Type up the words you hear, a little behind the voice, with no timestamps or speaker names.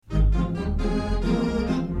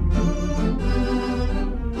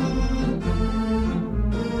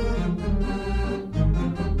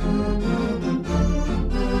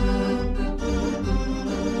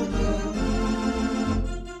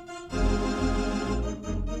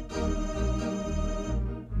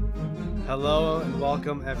Hello and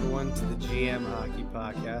welcome everyone to the GM Hockey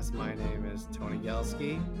Podcast. My name is Tony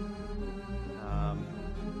Gelski,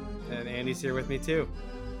 and Andy's here with me too.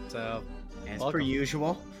 So, as welcome. per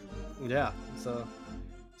usual. Yeah. So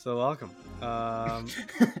welcome.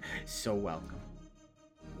 So welcome.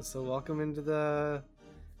 So welcome into the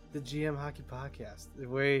GM Hockey Podcast.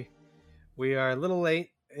 We are a little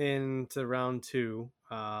late into round two.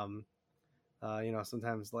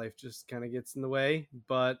 Sometimes life just kind of gets in the way,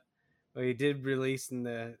 but we did release in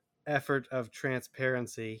the effort of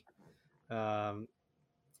transparency. We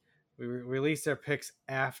released our picks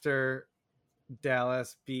after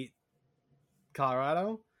Dallas beat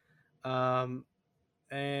Colorado, but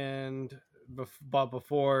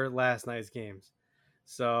before last night's games.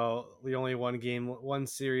 So we only one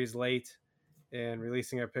series late, and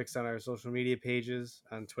releasing our picks on our social media pages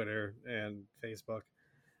on Twitter and Facebook.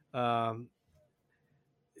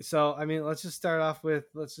 So, I mean, let's just dive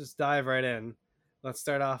right in. Let's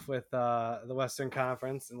start off with the Western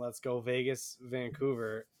Conference, and let's go Vegas,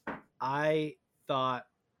 Vancouver. I thought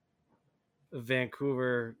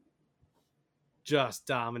Vancouver just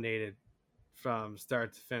dominated from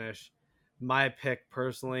start to finish. My pick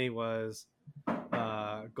personally was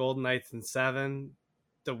Golden Knights in 7.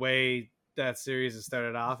 The way that series has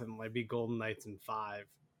started off, it might be Golden Knights in 5.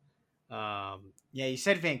 Yeah, you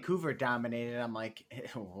said Vancouver dominated. I'm like,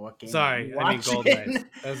 what game? Sorry, I mean Golden Knights.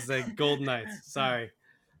 I was like Golden Knights. Sorry.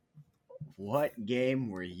 What game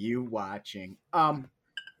were you watching?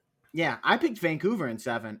 Yeah, I picked Vancouver in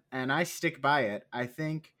 7, and I stick by it. I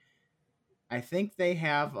think they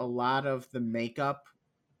have a lot of the makeup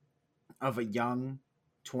of a young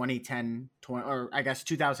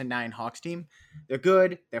 2009 Hawks team. They're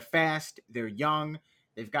good, they're fast, they're young,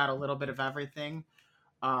 they've got a little bit of everything.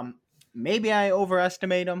 Maybe I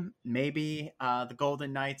overestimate them. Maybe the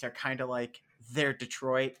Golden Knights are kind of like their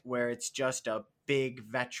Detroit, where it's just a big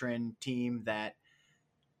veteran team that,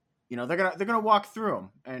 they're gonna walk through them,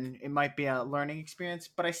 and it might be a learning experience.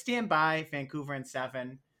 But I stand by Vancouver in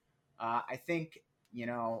 7. I think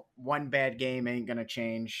one bad game ain't gonna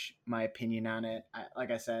change my opinion on it.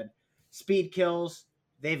 Like I said, speed kills.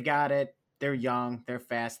 They've got it. They're young. They're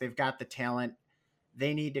fast. They've got the talent.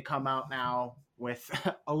 They need to come out now with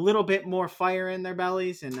a little bit more fire in their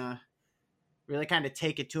bellies and really kind of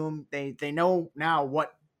take it to them. They know now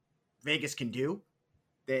what Vegas can do.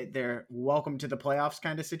 They're welcome to the playoffs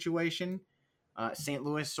kind of situation. St.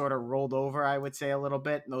 Louis sort of rolled over, I would say, a little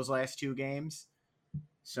bit in those last 2 games.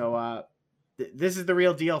 So this is the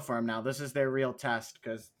real deal for them now. This is their real test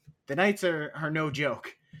because the Knights are no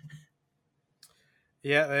joke.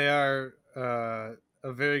 Yeah, they are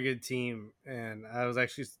a very good team, and I was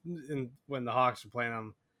actually when the Hawks were playing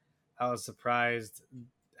them, I was surprised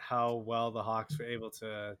how well the Hawks were able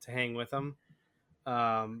to hang with them.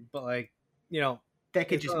 But that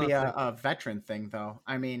could just be a veteran thing, though.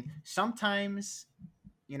 I mean, sometimes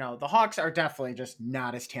the Hawks are definitely just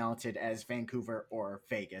not as talented as Vancouver or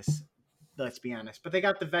Vegas. Let's be honest, but they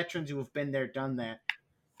got the veterans who have been there, done that.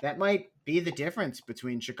 That might be the difference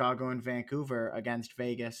between Chicago and Vancouver against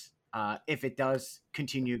Vegas. If it does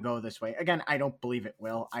continue to go this way. Again, I don't believe it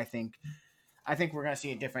will. I think we're going to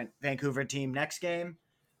see a different Vancouver team next game.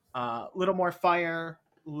 A little more fire,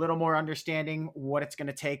 a little more understanding what it's going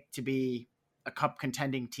to take to be a cup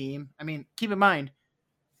contending team. I mean, keep in mind,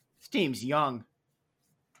 this team's young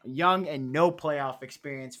and no playoff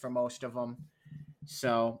experience for most of them.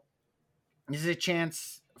 So this is a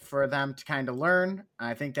chance for them to kind of learn.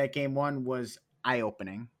 I think that game 1 was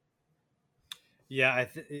eye-opening. Yeah,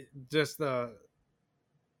 it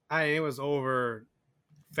was over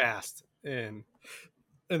fast in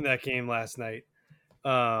that game last night.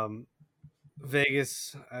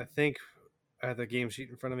 Vegas, I think I have the game sheet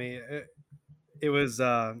in front of me. It was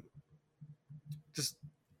just,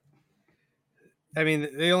 I mean,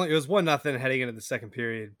 it was 1-0 heading into the second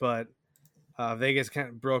period, but Vegas kind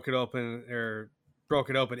of broke it open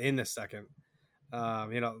in the second. I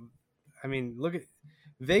mean, look at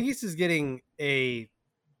Vegas is getting a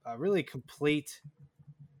really complete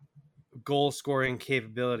goal scoring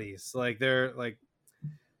capabilities. Like Jordan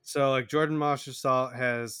Marchessault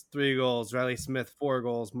has 3 goals, Riley Smith 4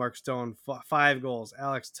 goals, Mark Stone 5 goals,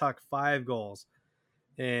 Alex Tuck 5 goals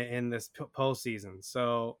in this postseason.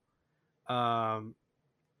 So,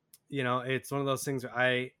 it's one of those things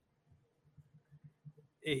where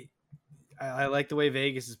I like the way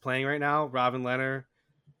Vegas is playing right now. Robin Lehner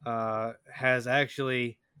has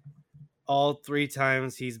actually all 3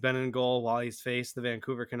 times he's been in goal while he's faced the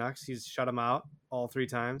Vancouver Canucks, he's shut them out all 3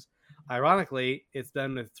 times. Ironically, it's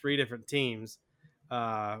been with 3 different teams,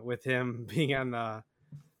 with him being on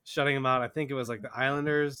shutting him out. I think it was like the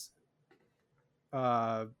Islanders,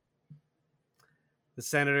 uh, the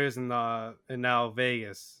Senators and now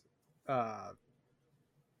Vegas.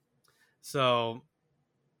 So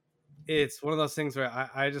it's one of those things where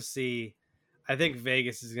I just see. I think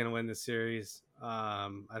Vegas is going to win the series. I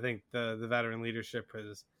think the veteran leadership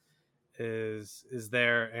is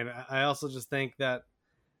there, and I also just think that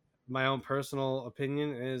my own personal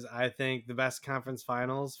opinion is I think the best conference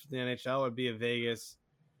finals for the NHL would be a Vegas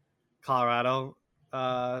Colorado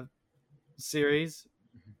series,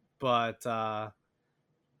 but I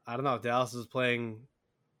don't know. Dallas is playing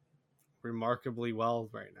remarkably well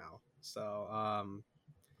right now, so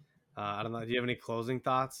I don't know. Do you have any closing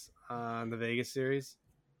thoughts on the Vegas series?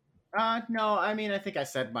 No, I mean, I think I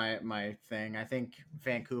said my thing. I think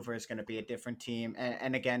Vancouver is going to be a different team,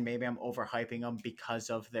 and again, maybe I'm overhyping them because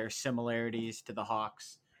of their similarities to the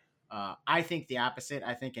Hawks. I think the opposite.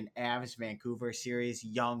 I think an Avs Vancouver series,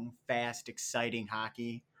 young, fast, exciting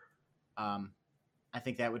hockey. Um, I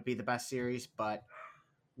think that would be the best series, but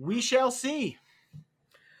we shall see.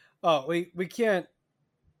 Oh, we can't.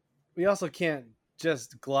 We also can't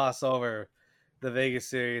just gloss over the Vegas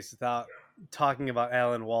series without talking about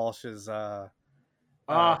Alan Walsh's Oh,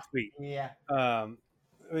 tweet. yeah. Um,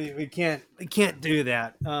 we can't do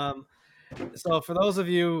that. So for those of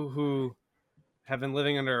you who have been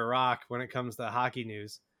living under a rock when it comes to hockey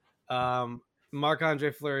news, Marc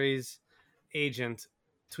Andre Fleury's agent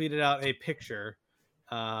tweeted out a picture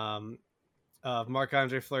um, of Marc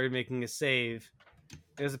Andre Fleury making a save.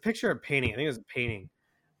 It was a picture of painting. I think it was a painting,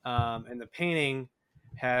 and the painting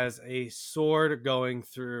has a sword going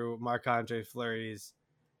through Marc Andre Fleury's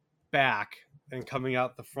back and coming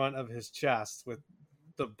out the front of his chest with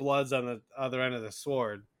the bloods on the other end of the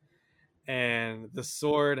sword. And the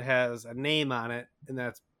sword has a name on it, and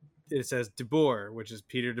it says DeBoer, which is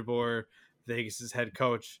Peter DeBoer, Vegas's head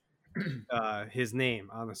coach. His name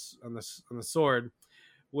on the sword,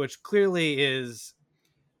 which clearly is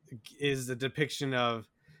the depiction of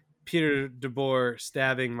Peter DeBoer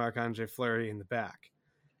stabbing Marc Andre Fleury in the back.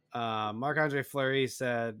 Marc Andre Fleury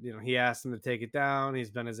said, he asked him to take it down.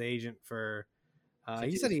 He's been his agent for. Since He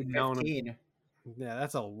he said was he'd known him. 15. Yeah,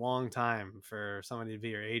 that's a long time for somebody to be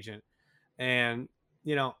your agent. And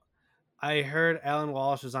I heard Alan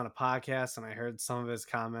Walsh was on a podcast, and I heard some of his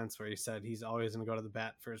comments where he said he's always going to go to the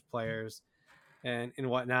bat for his players and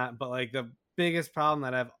whatnot. But like the biggest problem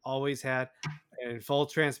that I've always had, in full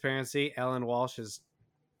transparency, Alan Walsh is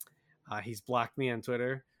he's blocked me on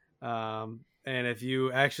Twitter. And if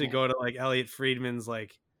you actually go to like Elliot Friedman's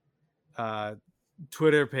like uh,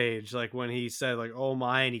 Twitter page, like when he said like "oh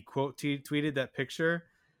my" and he tweeted that picture,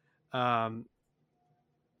 um,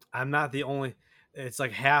 I'm not the only. It's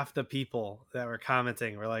like half the people that were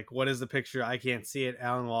commenting were like, "What is the picture? I can't see it."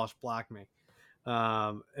 Alan Walsh blocked me.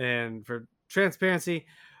 And for transparency,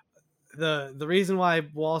 the reason why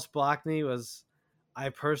Walsh blocked me was I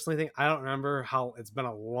personally think I don't remember how it's been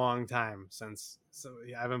a long time since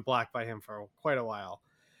I've been blocked by him for quite a while.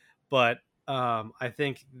 But I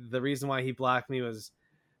think the reason why he blocked me was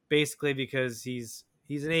basically because he's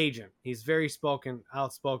an agent. He's very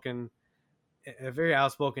outspoken, a very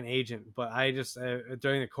outspoken agent. But I just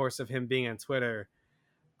during the course of him being on Twitter,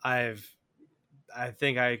 I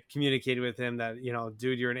think I communicated with him that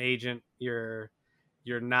dude, you're an agent. You're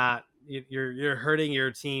not. You're hurting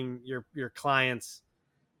your team, your clients,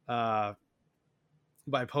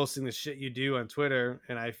 by posting the shit you do on Twitter.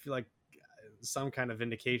 And I feel like some kind of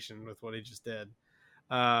vindication with what he just did.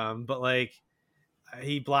 But like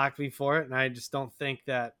he blocked me for it, and I just don't think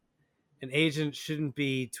that an agent shouldn't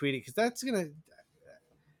be tweeting because that's gonna.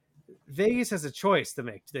 Vegas has a choice to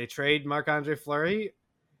make. Do they trade Marc Andre Fleury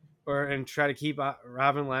and try to keep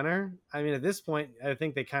Robin Leonard? I mean, at this point, I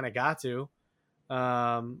think they kind of got to,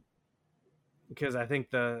 because I think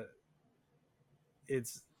the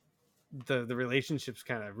relationship's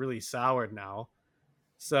kind of really soured now.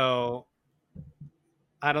 So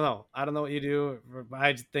I don't know. I don't know what you do.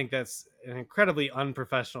 I just think that's an incredibly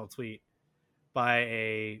unprofessional tweet by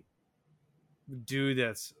a dude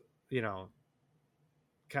that's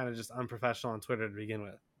kind of just unprofessional on Twitter to begin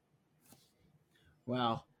with.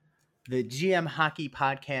 Well, the GM Hockey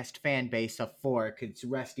Podcast fan base of 4 could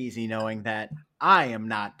rest easy knowing that I am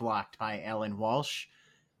not blocked by Alan Walsh.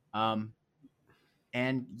 And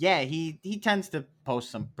yeah, he tends to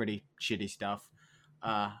post some pretty shitty stuff.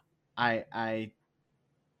 I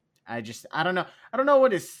don't know. I don't know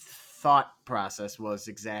what his thought process was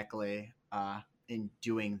exactly in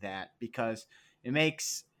doing that, because it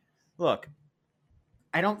makes look.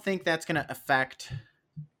 I don't think that's going to affect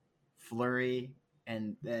Fleury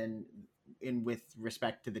and then in with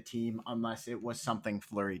respect to the team unless it was something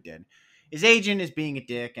Fleury did. his agent is being a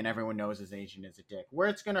dick, and everyone knows his agent is a dick. Where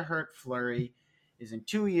it's going to hurt Fleury is in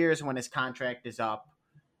 2 years when his contract is up,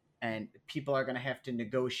 and people are going to have to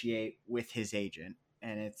negotiate with his agent,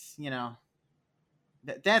 and it's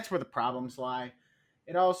that's where the problems lie.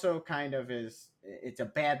 It also kind of is. It's a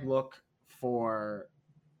bad look for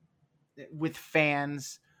with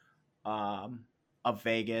fans of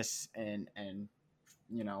Vegas and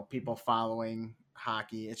people following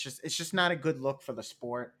hockey. It's just not a good look for the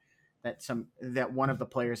sport that one of the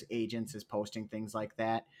players' agents is posting things like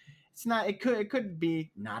that. It's not. It could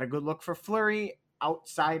be not a good look for Fleury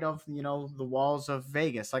outside of the walls of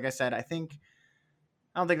Vegas. Like I said, I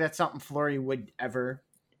don't think that's something Fleury would ever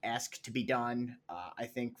ask to be done. I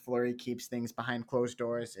think Fleury keeps things behind closed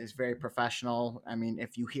doors, is very professional. I mean,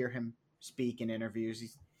 if you hear him speak in interviews, he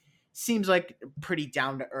seems like a pretty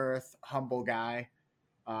down to earth, humble guy,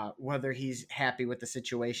 whether he's happy with the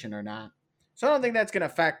situation or not. So I don't think that's going to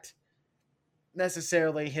affect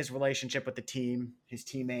necessarily his relationship with the team, his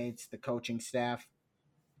teammates, the coaching staff.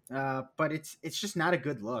 But it's just not a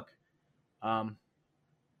good look.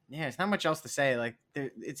 Yeah, it's not much else to say. Like,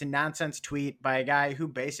 it's a nonsense tweet by a guy who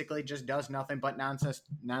basically just does nothing but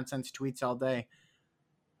nonsense tweets all day.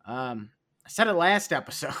 I said it last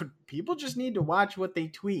episode. People just need to watch what they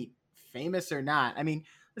tweet, famous or not. I mean,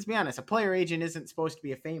 let's be honest. A player agent isn't supposed to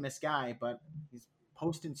be a famous guy, but he's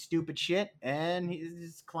posting stupid shit, and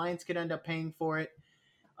his clients could end up paying for it.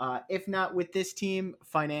 If not with this team,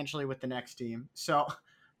 financially with the next team. So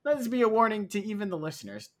let this be a warning to even the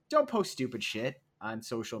listeners. Don't post stupid shit on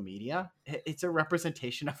social media. It's a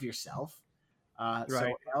representation of yourself. Right.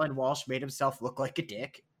 So Alan Walsh made himself look like a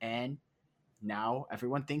dick, and now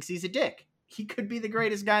everyone thinks he's a dick. He could be the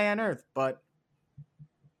greatest guy on earth, but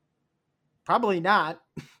probably not.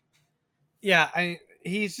 Yeah,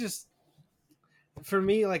 he's just, for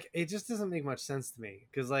me, like, it just doesn't make much sense to me,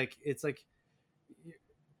 because like it's like,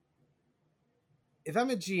 if I'm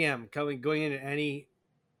a GM going into any,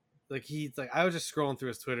 like, he's like, I was just scrolling through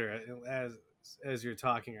his Twitter as you're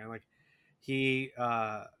talking, and like he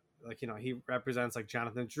he represents like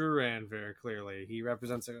Jonathan Drouin very clearly. He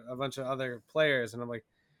represents a bunch of other players, and I'm like,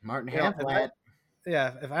 Martin yeah, Hamflat.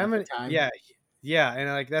 if I'm an yeah, and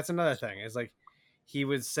like that's another thing is like he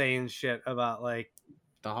was saying shit about like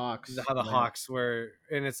the Hawks, how the Hawks were,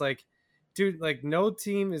 and it's like, dude, like no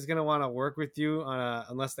team is gonna want to work with you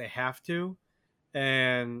unless they have to,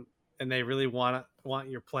 and they really want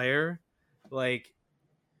your player. Like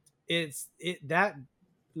that,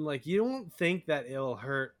 like, you don't think that it'll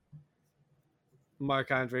hurt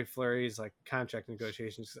Marc-Andre Fleury's like contract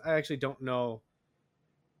negotiations? I actually don't know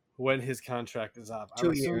when his contract is up.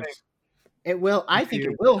 2 years. It will. I think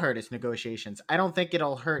it will hurt his negotiations. I don't think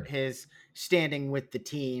it'll hurt his standing with the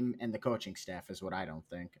team and the coaching staff. Is what I don't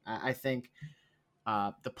think. I think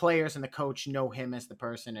the players and the coach know him as the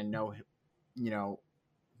person and know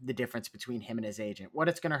the difference between him and his agent. What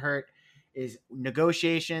it's going to hurt is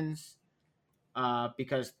negotiations,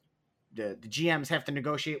 because the GMs have to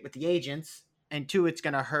negotiate with the agents, and two, it's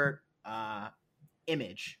going to hurt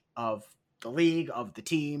image of the league, of the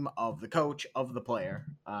team, of the coach, of the player.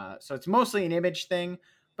 So it's mostly an image thing,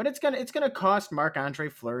 but it's gonna cost Marc-Andre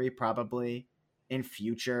Fleury probably in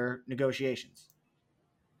future negotiations.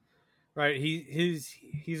 Right,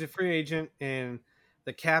 he's a free agent, and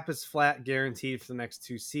the cap is flat, guaranteed for the next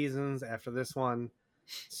 2 seasons after this one.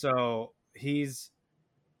 So he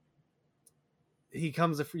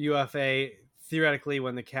comes a UFA theoretically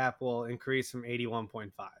when the cap will increase from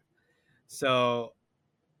 81.5. So,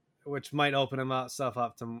 which might open him stuff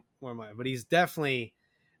up to more money. But he's definitely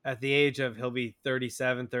at the age of, he'll be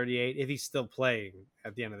 37, 38 if he's still playing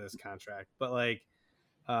at the end of this contract. But like,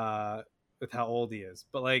 with how old he is.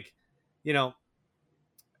 But like,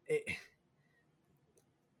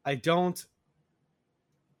 I don't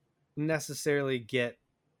necessarily get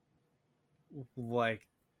like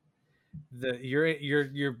your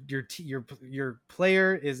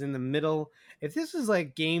player is in the middle. If this was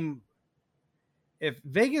like if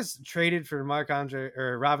Vegas traded for Marc-Andre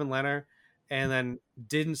or Robin Lehner and then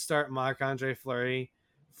didn't start Marc-Andre Fleury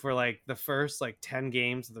for like the first like 10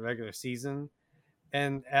 games of the regular season,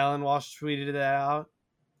 and Alan Walsh tweeted that out,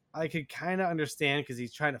 I could kind of understand, because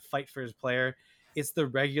he's trying to fight for his player. It's the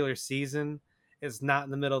regular season. It's not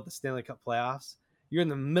in the middle of the Stanley Cup playoffs. You're in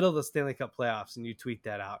the middle of the Stanley Cup playoffs and you tweet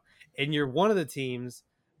that out. And you're one of the teams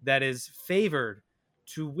that is favored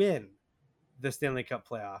to win the Stanley Cup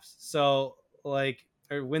playoffs. So like,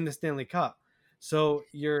 or win the Stanley Cup. So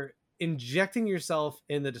you're injecting yourself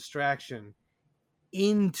in the distraction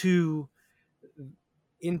into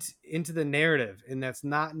the narrative, and that's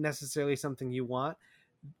not necessarily something you want.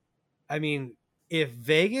 I mean, if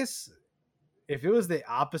Vegas if it was the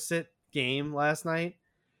opposite game last night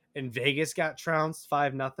and Vegas got trounced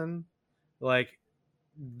 5-0, like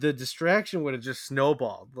the distraction would have just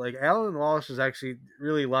snowballed. Like Alan Walsh is actually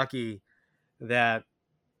really lucky that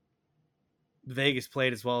Vegas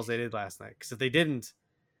played as well as they did last night. Because if they didn't,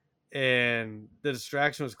 and the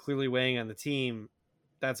distraction was clearly weighing on the team,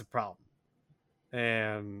 that's a problem.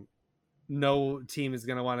 And no team is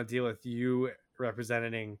going to want to deal with you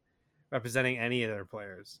representing any of their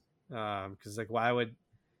players. Because like, why would,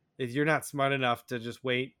 if you're not smart enough to just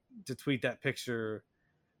wait to tweet that picture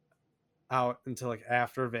out until like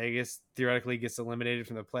after Vegas theoretically gets eliminated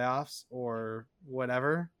from the playoffs or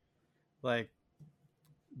whatever, like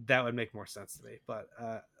that would make more sense to me. But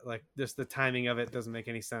like just the timing of it doesn't make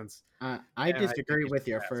any sense. I disagree with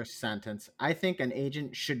your first sentence. I think an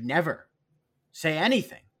agent should never say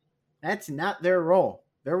anything. That's not their role.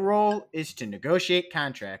 Their role is to negotiate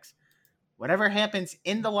contracts. Whatever happens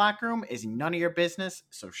in the locker room is none of your business,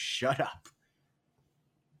 so shut up.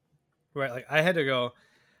 Right, like I had to go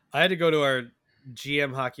to our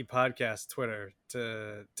GM Hockey Podcast Twitter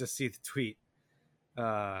to see the tweet.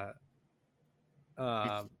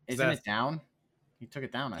 Isn't it down? He took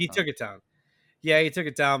it down. He took it down. Yeah, he took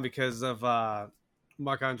it down because of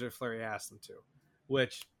Marc-Andre Fleury asked him to,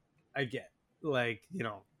 which I get. Like, you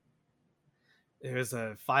know, there's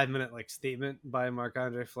a 5-minute like statement by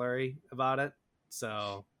Marc-Andre Fleury about it.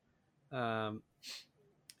 So,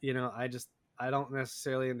 you know, I don't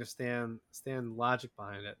necessarily understand logic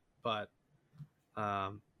behind it, but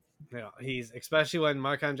you know, he's, especially when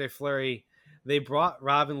Marc-Andre Fleury, they brought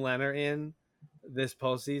Robin Lehner in this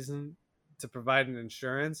postseason to provide an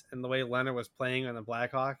insurance, and the way Lehner was playing on the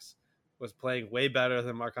Blackhawks was playing way better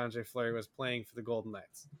than Marc-Andre Fleury was playing for the Golden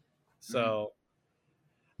Knights. So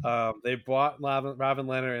they brought Robin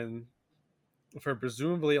Lehner in for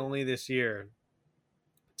presumably only this year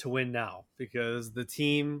to win now, because the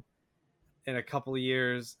team in a couple of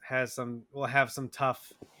years will have some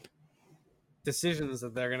tough decisions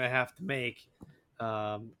that they're going to have to make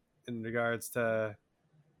in regards to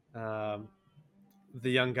the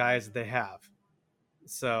young guys that they have.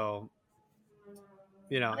 So,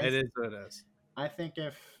 you know, it is what it is. I think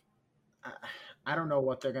if I don't know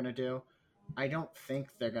what they're gonna do. I don't think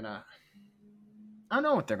they're gonna. I don't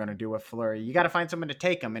know what they're gonna do with Fleury. You got to find someone to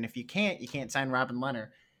take him, and if you can't sign Robin Lehner.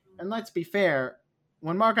 And let's be fair,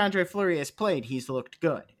 when Marc-Andre Fleury has played, he's looked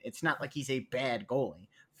good. It's not like he's a bad goalie.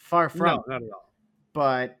 Far from. No, not at all.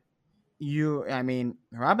 But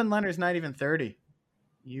Robin Lehner's not even 30.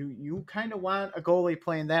 You kind of want a goalie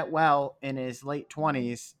playing that well in his late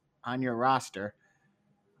 20s on your roster.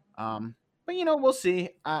 But you know, we'll see.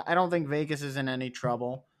 I don't think Vegas is in any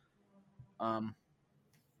trouble. I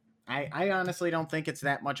honestly don't think it's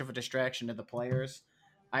that much of a distraction to the players.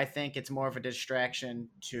 I think it's more of a distraction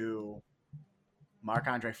to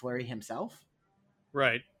Marc-Andre Fleury himself.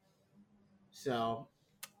 Right. So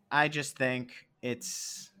I just think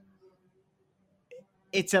it's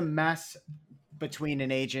a mess between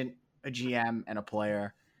an agent, a GM, and a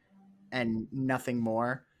player, and nothing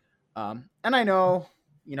more. And I know,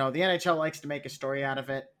 you know, the NHL likes to make a story out of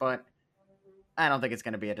it, but I don't think it's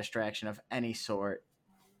going to be a distraction of any sort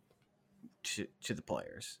to the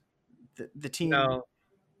players. The team, No.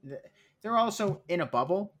 They're also in a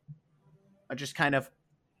bubble, just kind of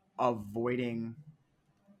avoiding.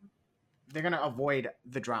 They're going to avoid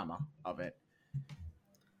the drama of it.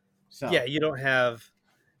 So yeah, you don't have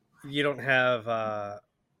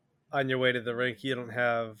on your way to the rink, you don't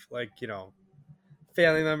have, like, you know,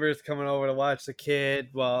 family members coming over to watch the kid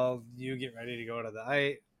while you get ready to go to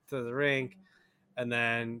the rink, and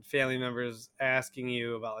then family members asking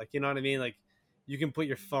you about, like, you know what I mean? Like, you can put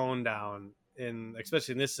your phone down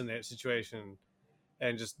especially in this situation,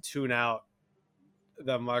 and just tune out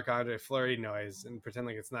the Marc-Andre Fleury noise and pretend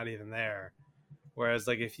like it's not even there. Whereas,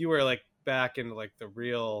 like, if you were like back into like the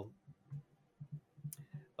real,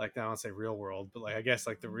 like, I don't want to say real world, but like, I guess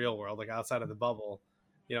like the real world, like outside of the bubble,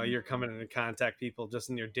 you know, you're coming into contact people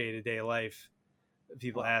just in your day-to-day life,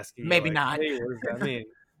 people asking maybe you, like, not. hey, what does that mean?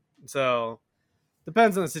 So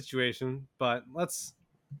depends on the situation, but let's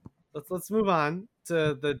move on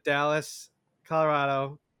to the Dallas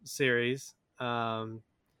Colorado series.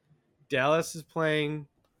 Dallas is playing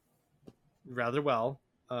rather well.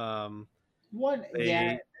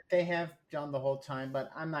 They have done the whole time, but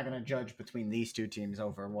I'm not going to judge between these two teams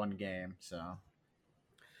over one game. So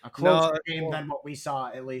a closer game than what we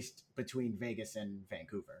saw, at least between Vegas and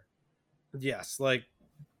Vancouver. Yes, like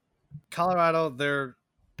Colorado, their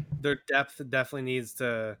depth definitely needs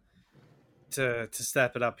to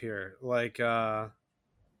step it up here. Like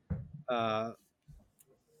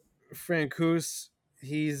Francouz,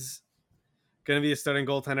 he's going to be a starting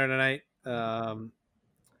goaltender tonight.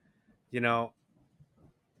 You know,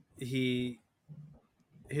 he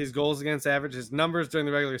his goals against average, his numbers during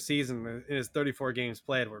the regular season in his 34 games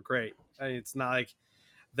played were great. I mean, it's not like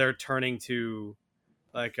they're turning to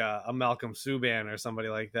like a Malcolm Subban or somebody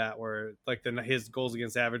like that, where like his goals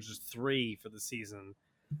against average is 3 for the season.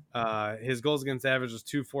 His goals against average was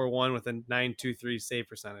 2.41 with a 9.23 save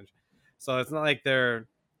percentage. So it's not like they're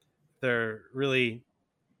really,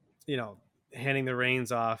 you know, handing the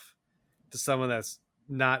reins off to someone that's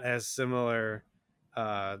not as similar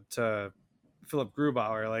to Philip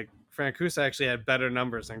Grubauer. Like Francouz actually had better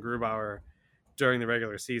numbers than Grubauer during the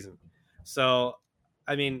regular season. So,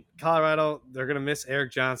 I mean, Colorado, they're going to miss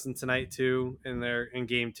Eric Johnson tonight too in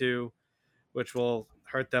game 2, which will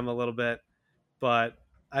hurt them a little bit. But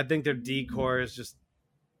I think their D core is just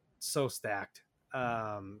so stacked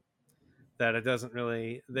that it doesn't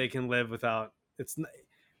really, they can live without. It's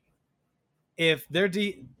if their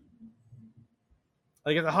D,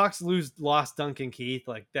 like if the Hawks lost Duncan Keith,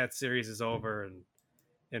 like that series is over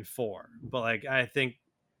in 4. But like I think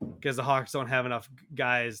because the Hawks don't have enough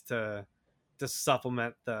guys to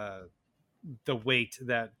supplement the weight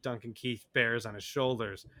that Duncan Keith bears on his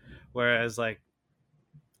shoulders, whereas like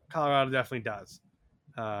Colorado definitely does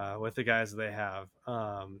with the guys that they have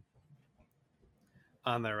on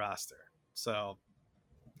their roster. So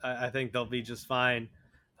I think they'll be just fine.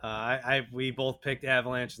 We both picked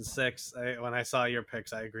Avalanche in 6. When I saw your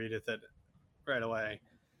picks, I agreed with it right away,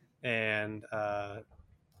 and I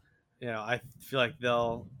feel like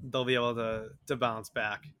they'll be able to bounce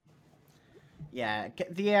back. Yeah,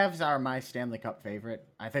 the Avs are my Stanley Cup favorite.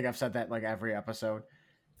 I think I've said that like every episode.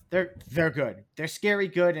 They're good. They're scary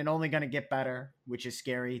good and only going to get better, which is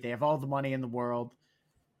scary. They have all the money in the world.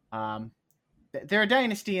 They're a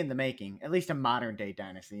dynasty in the making, at least a modern day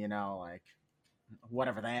dynasty. You know, like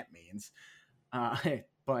whatever that means.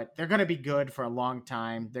 But they're going to be good for a long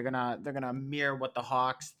time. They're gonna mirror what the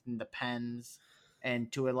Hawks and the Pens, and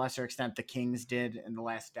to a lesser extent the Kings did in the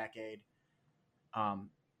last decade.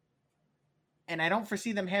 And I don't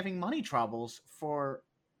foresee them having money troubles for,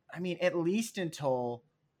 I mean, at least until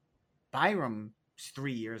Byram's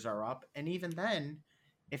 3 years are up, and even then,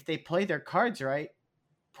 if they play their cards right,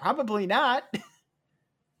 probably not.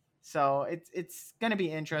 So it's going to be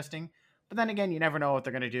interesting. But then again, you never know what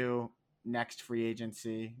they're going to do next free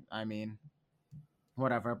agency. I mean,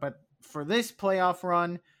 whatever. But for this playoff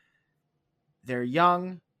run, they're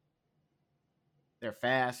young, they're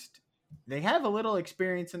fast, they have a little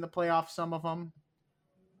experience in the playoffs. Some of them,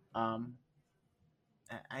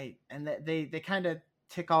 they kind of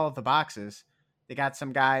tick all of the boxes. They got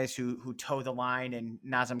some guys who toe the line, and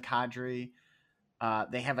Nazem Kadri.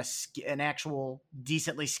 They have an actual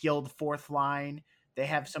decently skilled fourth line. They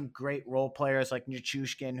have some great role players like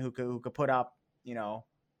Nichushkin who could put up,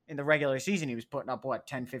 in the regular season, he was putting up,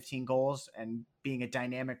 10, 15 goals and being a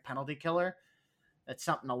dynamic penalty killer. That's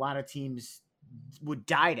something a lot of teams would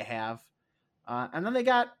die to have. And then they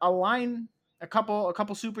got a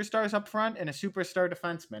couple superstars up front and a superstar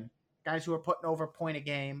defenseman, guys who are putting over a point a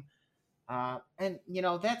game. And,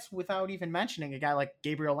 that's without even mentioning a guy like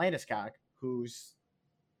Gabriel Landeskog, who's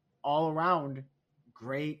all around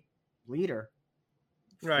great leader.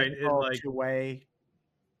 Right. And like, way.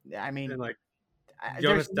 I mean, like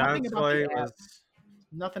there's nothing about the Avs.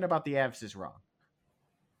 Nothing about the Avs is wrong.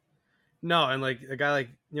 No, and like a guy like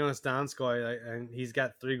Jonas Donskoy, and he's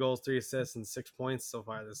got 3 goals, 3 assists, and 6 points so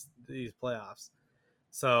far these playoffs.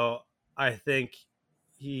 So I think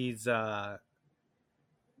he's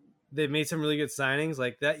they've made some really good signings.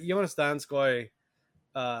 Like that Jonas Donskoy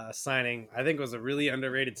signing, I think was a really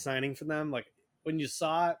underrated signing for them. Like when you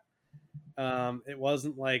saw it, it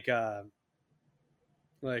wasn't like oh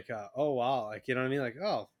wow, like you know what I mean? Like,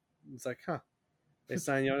 oh, it's like, huh, they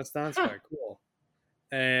signed Jonas Donskoy, cool.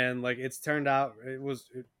 And like it's turned out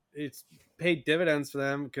it's paid dividends for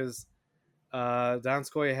them because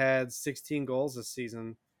Donskoy had 16 goals this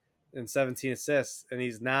season and 17 assists, and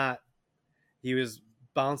he was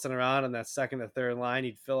bouncing around on that second or third line.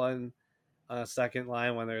 He'd fill in on a second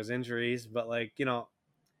line when there's injuries, but like I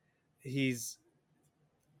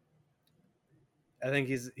think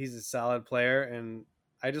he's a solid player, and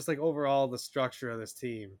I just like overall the structure of this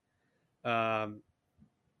team.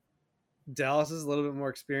 Dallas is a little bit more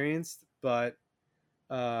experienced, but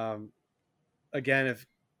again, if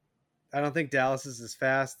I don't think Dallas is as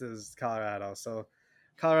fast as Colorado, so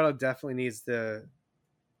Colorado definitely needs to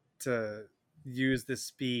use the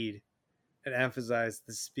speed and emphasize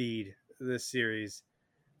the speed of this series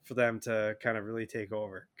for them to kind of really take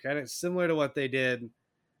over. Kind of similar to what they did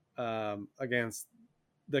against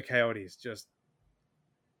the Coyotes. Just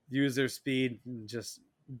use their speed and just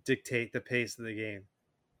dictate the pace of the game.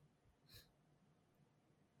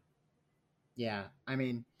 Yeah, I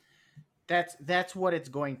mean, that's what it's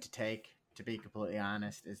going to take, to be completely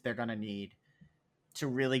honest, is they're going to need to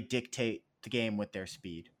really dictate the game with their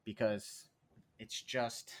speed, because it's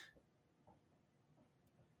just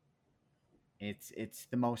it's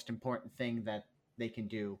the most important thing that they can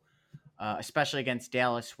do, especially against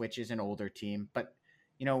Dallas, which is an older team. But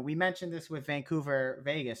we mentioned this with Vancouver,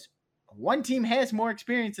 Vegas. One team has more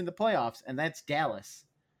experience in the playoffs, and that's Dallas.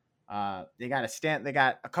 They got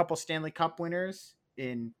a couple Stanley Cup winners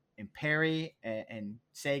in Perry and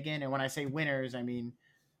Sagan, and when I say winners, I mean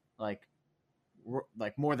like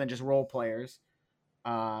more than just role players.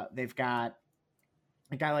 They've got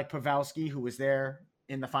a guy like Pavelski, who was there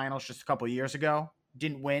in the finals just a couple years ago.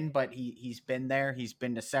 Didn't win, but he's been there. He's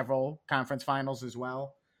been to several conference finals as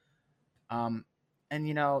well. And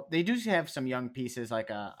they do have some young pieces like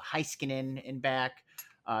a Heiskanen in back.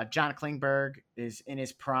 John Klingberg is in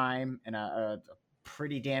his prime and a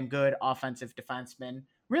pretty damn good offensive defenseman.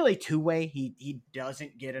 Really two-way. He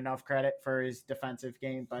doesn't get enough credit for his defensive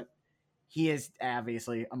game, but he is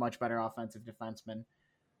obviously a much better offensive defenseman.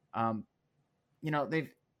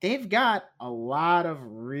 They've got a lot of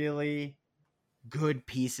really good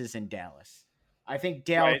pieces in Dallas. I think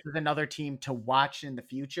Dallas is another team to watch in the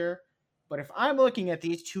future. But if I'm looking at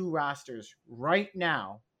these two rosters right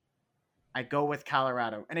now, I go with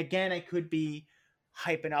Colorado. And again, I could be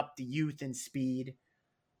hyping up the youth and speed.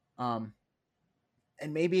 And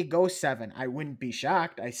maybe it goes 7. I wouldn't be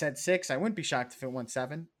shocked. I said 6. I wouldn't be shocked if it went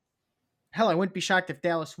 7. Hell, I wouldn't be shocked if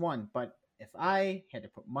Dallas won. But if I had to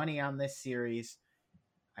put money on this series,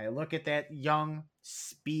 I look at that young,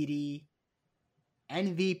 speedy,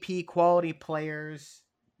 MVP quality players,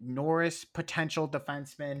 Norris potential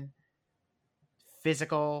defenseman,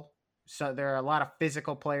 physical. So there are a lot of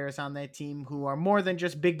physical players on that team who are more than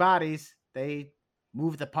just big bodies. They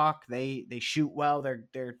move the puck. They shoot well.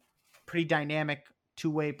 They're pretty dynamic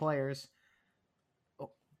two-way players.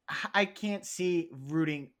 I can't see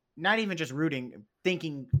rooting, not even just rooting,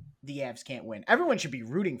 thinking the Avs can't win. Everyone should be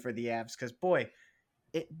rooting for the Avs because, boy,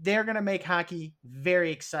 they're going to make hockey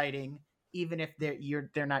very exciting, even if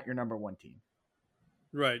they're not your number one team.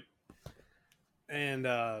 Right. And,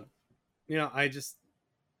 I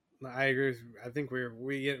agree. I think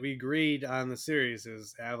we agreed on the series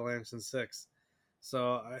is Avalanche in 6.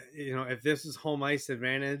 So, if this is home ice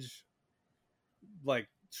advantage, like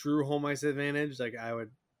true home ice advantage, like I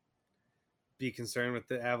would be concerned with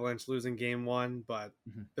the Avalanche losing game 1, but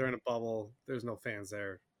they're in a bubble. There's no fans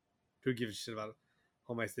there. Who gives a shit about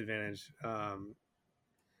home ice advantage? I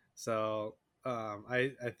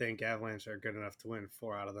think Avalanche are good enough to win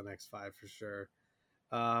 4 out of the next 5 for sure.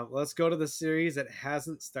 Let's go to the series that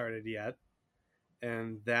hasn't started yet,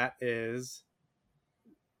 and that is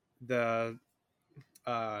the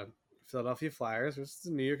Philadelphia Flyers versus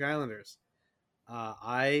the New York Islanders.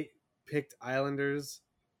 I picked Islanders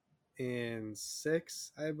in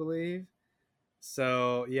 6, I believe.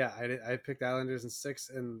 So yeah, I picked Islanders in 6,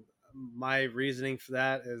 and my reasoning for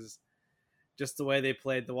that is just the way they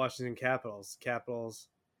played the Washington Capitals.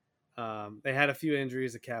 They had a few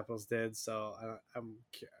injuries, the Capitals did, so I'm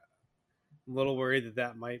a little worried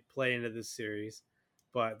that might play into this series.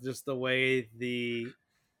 But just the way the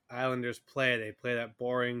Islanders they play that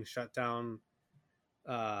boring shutdown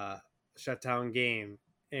game,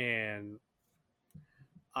 and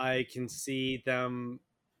I can see them,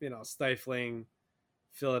 stifling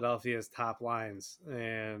Philadelphia's top lines.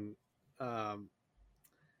 And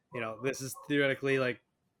this is theoretically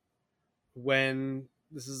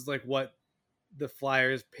what the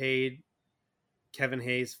Flyers paid Kevin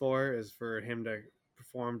Hayes is for him to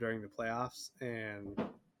perform during the playoffs, and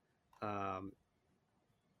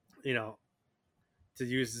to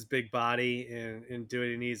use his big body and do what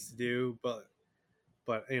he needs to do. But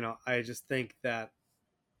I just think that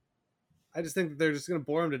they're just going to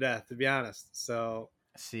bore him to death, to be honest. So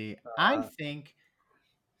see,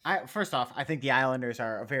 first off, I think the Islanders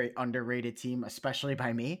are a very underrated team, especially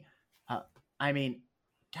by me. I mean,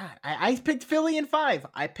 God, I picked Philly in 5.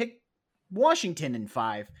 I picked Washington in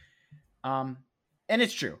 5. And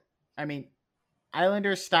it's true. I mean,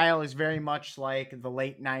 Islanders style is very much like the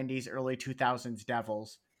late 90s, early 2000s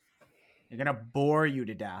Devils. They're going to bore you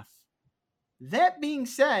to death. That being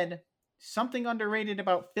said, something underrated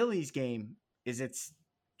about Philly's game is its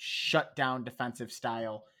shutdown defensive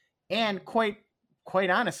style, and quite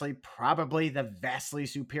honestly, probably the vastly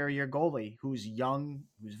superior goalie who's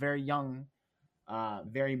very young,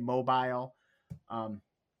 very mobile.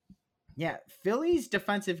 Philly's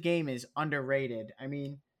defensive game is underrated. I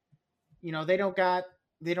mean, they don't got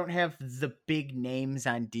they don't have the big names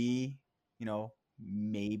on D. You know,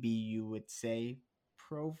 maybe you would say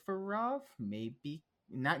Provorov, maybe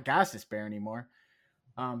not Gostisbehere anymore.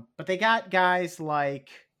 But they got guys like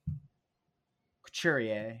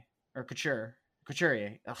Couturier or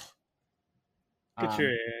Couturier. Ugh. Um,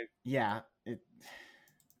 Couturier. yeah,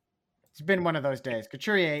 it's been one of those days.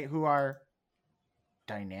 Couturier, who are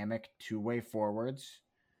dynamic two-way forwards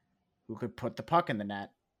who could put the puck in the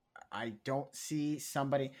net. I don't see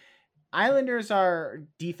somebody. Islanders are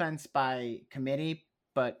defense by committee,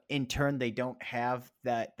 but in turn they don't have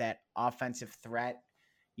that offensive threat.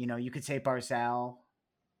 You know, you could say Barzal,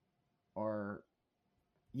 or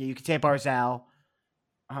yeah, you could say Barzal.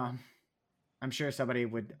 Um, I'm sure somebody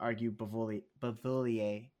would argue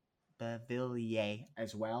Bavilier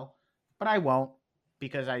as well, but I won't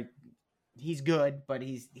because he's good, but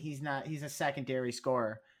he's not. He's a secondary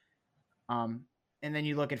scorer. Um, and then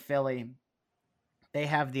you look at Philly; they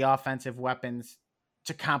have the offensive weapons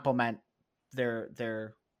to complement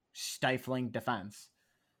their stifling defense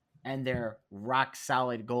and their rock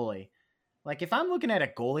solid goalie. Like if I'm looking at a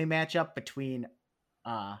goalie matchup between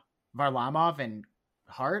Varlamov and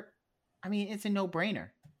Hart, I mean it's a no brainer.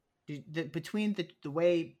 Between the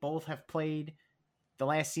way both have played the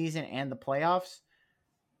last season and the playoffs,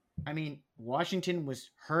 I mean Washington was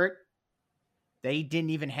hurt. They didn't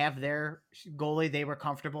even have their goalie they were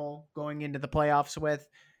comfortable going into the playoffs with.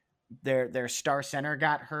 Their star center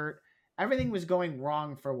got hurt. Everything was going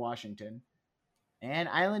wrong for Washington, and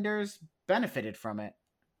Islanders benefited from it.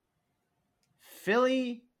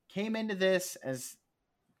 Philly came into this as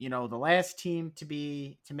the last team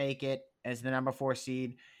to make it as the number 4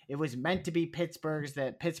 seed. It was meant to be Pittsburgh's.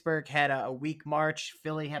 That Pittsburgh had a weak March.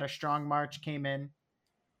 Philly had a strong March. Came in,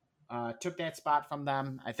 took that spot from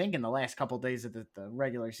them. I think in the last couple of days of the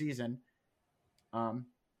regular season. And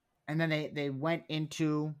then they went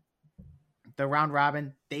into the round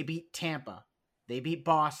robin. They beat Tampa. They beat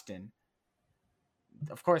Boston.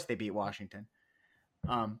 Of course, they beat Washington.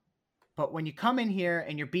 But when you come in here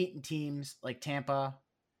and you're beating teams like Tampa,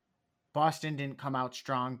 Boston didn't come out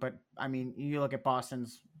strong. But, I mean, you look at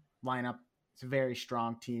Boston's lineup. It's a very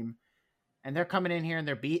strong team. And they're coming in here and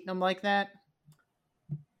they're beating them like that.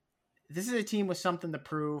 This is a team with something to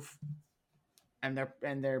prove. And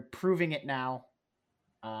they're proving it now.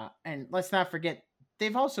 And let's not forget,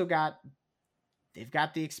 they've got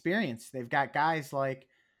the experience. They've got guys like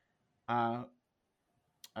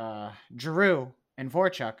Giroux and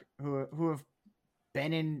Vorchuk who have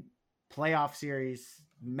been in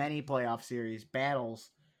many playoff series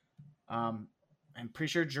battles. I'm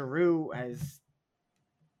pretty sure Giroux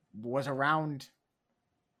was around.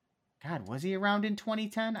 God, was he around in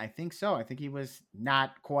 2010? I think so. I think he was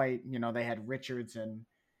not quite. They had Richards and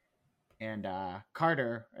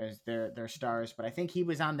Carter as their stars, but I think he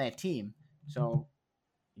was on that team. So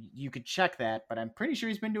you could check that, but I'm pretty sure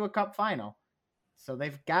he's been to a cup final. So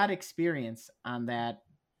they've got experience on that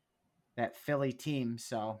Philly team.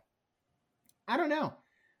 So I don't know.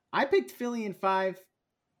 I picked Philly in 5.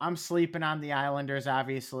 I'm sleeping on the Islanders,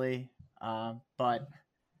 obviously. But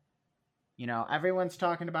everyone's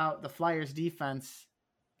talking about the Flyers defense.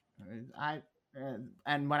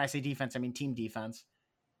 And when I say defense, I mean team defense.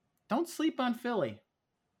 Don't sleep on Philly.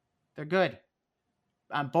 They're good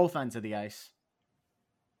on both ends of the ice.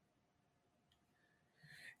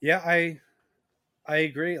 Yeah, I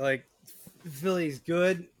agree. Like Philly's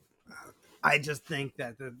good. I just think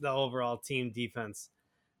that the overall team defense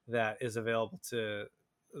that is available to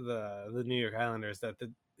the New York Islanders, that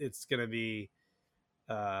it's going to be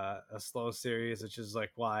a slow series, which is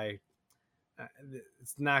like why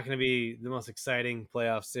it's not going to be the most exciting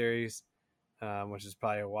playoff series, which is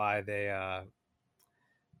probably why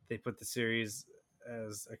they put the series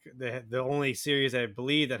as the only series I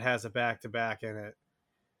believe that has a back-to-back in it,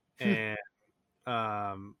 and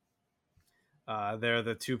they're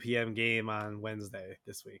the 2 p.m. game on Wednesday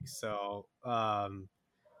this week. So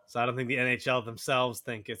so I don't think the NHL themselves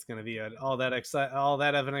think it's going to be all that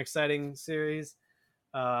of an exciting series.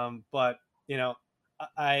 But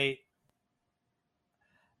I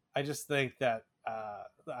just think that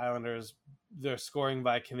the Islanders, their scoring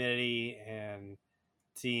by committee and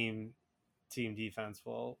team defense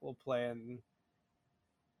will play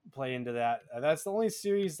into that. That's the only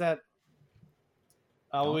series that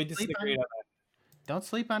we disagree on. Don't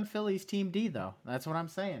sleep on Philly's team D, though. That's what I'm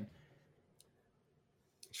saying.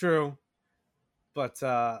 True. But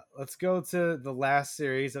let's go to the last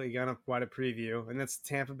series that we got quite a preview, and that's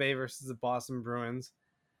Tampa Bay versus the Boston Bruins.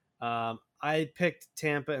 I picked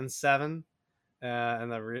Tampa in 7,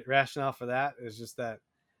 and the rationale for that is just that,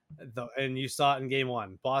 and you saw it in Game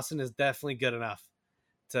 1. Boston is definitely good enough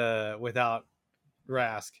to without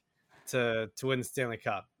Rask to win the Stanley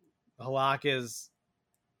Cup. Halak is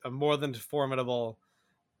a more than formidable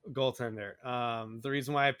goaltender. The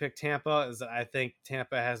reason why I picked Tampa is that I think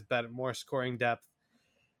Tampa has better, more scoring depth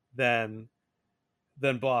than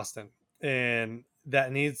Boston, and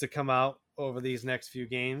that needs to come out over these next few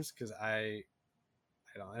games because I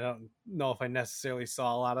don't know if I necessarily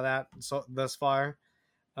saw a lot of that thus far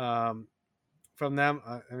from them.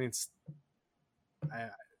 I mean, I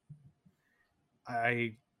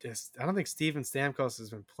I don't think Steven Stamkos has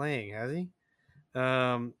been playing, has he?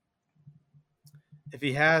 Um, if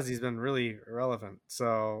he has, he's been really irrelevant.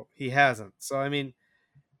 So he hasn't. So I mean,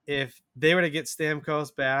 if they were to get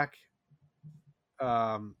Stamkos back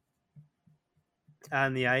um,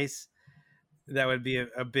 on the ice, that would be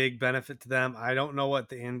a big benefit to them. I don't know uh,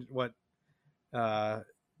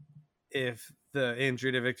 if the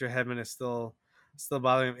injury to Victor Hedman is still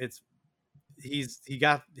bothering him. He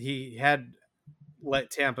had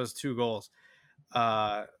let Tampa's 2 goals.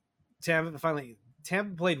 Tampa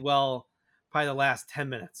played well probably the last 10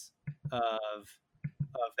 minutes of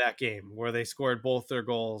that game where they scored both their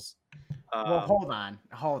goals. Well, hold on.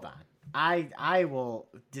 I will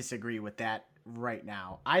disagree with that right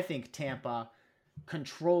now. I think Tampa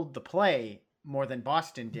controlled the play more than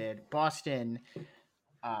Boston did. Boston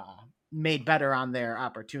made better on their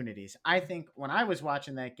opportunities. I think when I was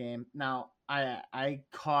watching that game, now I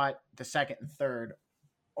caught the second and third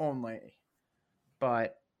only,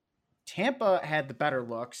 but Tampa had the better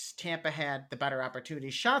looks. Tampa had the better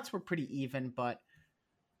opportunities. Shots were pretty even, but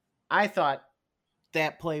I thought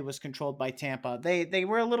that play was controlled by Tampa. They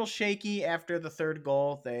were a little shaky after the third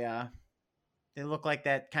goal. They looked like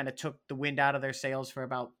that kind of took the wind out of their sails for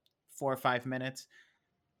about 4 or 5 minutes.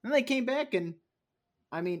 Then they came back, and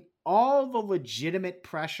I mean, all the legitimate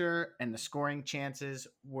pressure and the scoring chances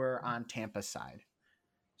were on Tampa's side.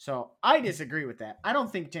 So I disagree with that. I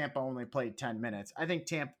don't think Tampa only played 10 minutes. I think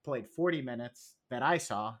Tampa played 40 minutes that I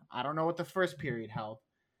saw. I don't know what the first period held.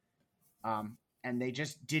 And they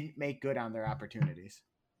just didn't make good on their opportunities.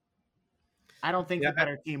 I don't think the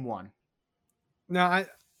better team won. No,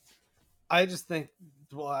 I just think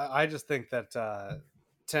that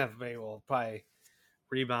Tampa Bay will probably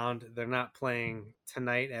rebound. They're not playing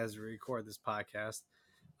tonight as we record this podcast.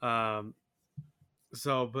 But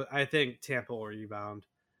I think Tampa will rebound.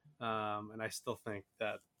 And I still think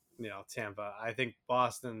that, Tampa. I think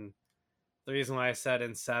Boston, the reason why I said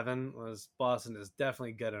in 7 was Boston is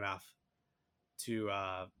definitely good enough to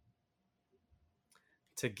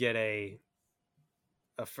get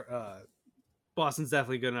Boston's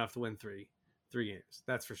definitely good enough to win three games.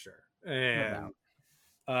 That's for sure. And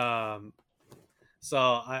so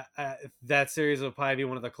I that series will probably be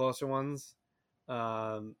one of the closer ones.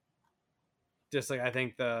 Just like I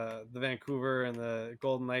think the Vancouver and the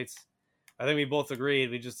Golden Knights, I think we both agreed.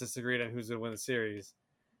 We just disagreed on who's going to win the series.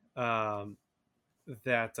 That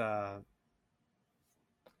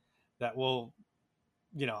will,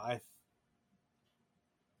 I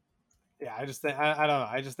just think I don't know.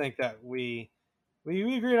 I just think that we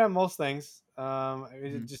agreed on most things.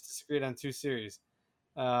 We just disagreed on 2 series,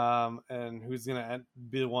 and who's going to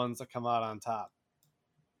be the ones that come out on top.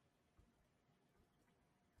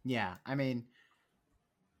 Yeah, I mean,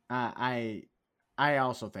 I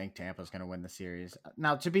also think Tampa's going to win the series.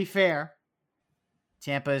 Now, to be fair,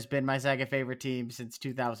 Tampa has been my second favorite team since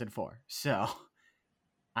 2004. So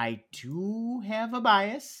I do have a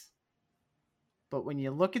bias. But when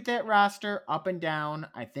you look at that roster up and down,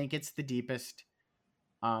 I think it's the deepest.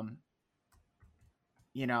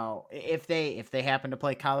 If they happen to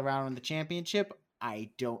play Colorado in the championship, I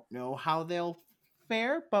don't know how they'll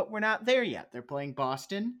fare, but we're not there yet. They're playing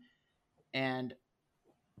Boston, and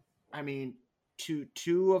I mean,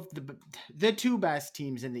 two of the 2 best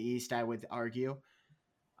teams in the East, I would argue.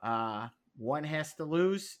 One has to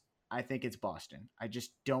lose. I think it's Boston. I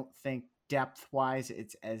just don't think depth-wise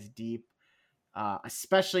it's as deep,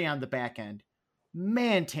 especially on the back end.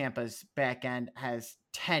 Man, Tampa's back end has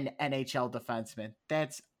 10 NHL defensemen.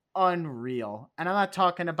 That's unreal. And I'm not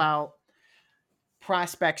talking about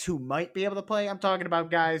prospects who might be able to play. I'm talking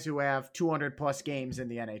about guys who have 200 plus games in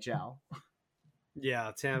the NHL.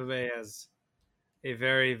 Yeah, Tampa Bay has a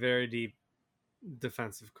very, very deep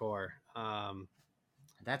defensive core.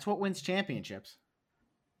 That's what wins championships.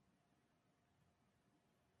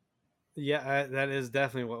 Yeah, that is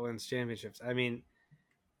definitely what wins championships. I mean,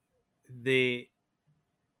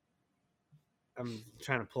 I'm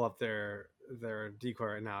trying to pull up their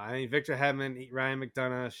decor right now. I mean, Victor Hedman, Ryan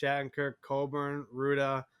McDonough, Shattenkirk, Coburn,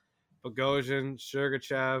 Ruda, Bogosian,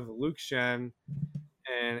 Sergachev, Luke Shen,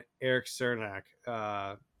 and Eric Cernak.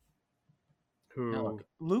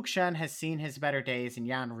 Luke Shen has seen his better days, and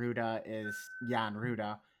Jan Ruda is Jan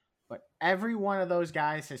Ruda. But every one of those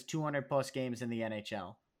guys has 200 plus games in the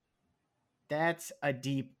NHL. That's a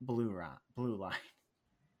deep blue line.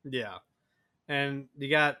 Yeah, and you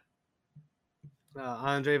got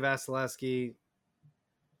Andre Vasilevsky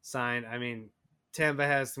signed. I mean, Tampa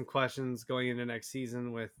has some questions going into next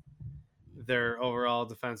season with their overall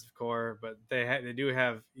defensive core, but they do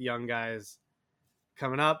have young guys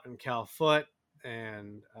coming up, and Cal Foote,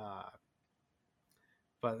 and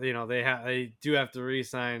but they do have to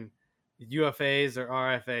re-sign UFAs or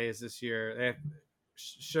RFAs this year. They have,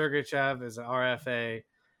 Sergachev is an RFA,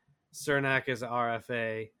 Cernak is an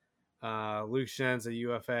RFA, Luke Shen's a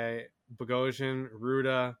UFA, Bogosian,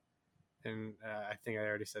 Ruda, and I think I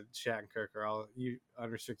already said Shattenkirk are all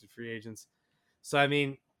unrestricted free agents. So I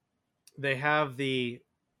mean, they have the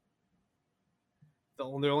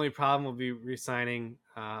only problem will be re-signing.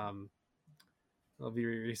 They'll be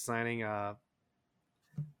re-signing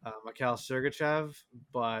Mikhail Sergachev,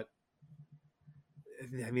 but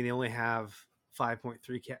I mean they only have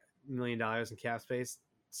 $5.3 million in cap space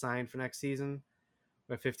signed for next season,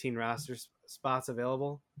 with 15 roster spots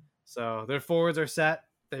available. So their forwards are set.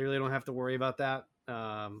 They really don't have to worry about that.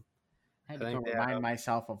 I had to remind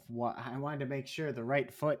myself of what I wanted to make sure the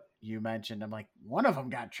right foot you mentioned. I'm like, one of them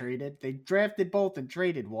got traded. They drafted both and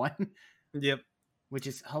traded one. Yep. Which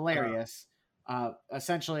is hilarious.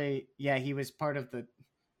 Essentially, yeah, he was part of the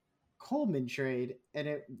Coleman trade, and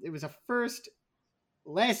it was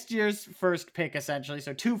last year's first pick, essentially.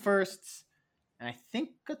 So 2 firsts, and I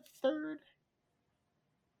think a third.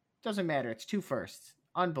 Doesn't matter. It's 2 firsts.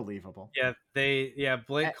 Unbelievable. Yeah,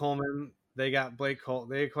 Blake Coleman. They got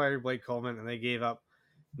They acquired Blake Coleman, and they gave up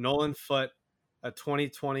Nolan Foote, a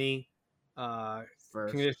 2020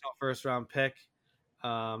 conditional first round pick.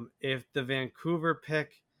 If the Vancouver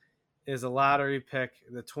pick is a lottery pick,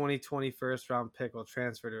 the 2020 first round pick will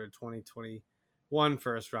transfer to a 2021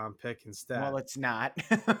 first round pick instead. Well, it's not.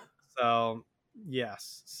 So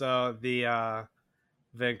yes, so the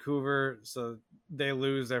Vancouver, so they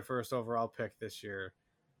lose their first overall pick this year,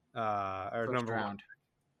 or first number round. 1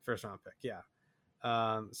 first round pick. Yeah.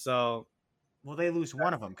 So well, they lose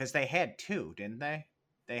one of them because they had 2, didn't they?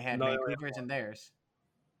 They had Vancouver's and theirs.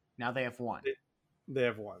 Now they have 1. They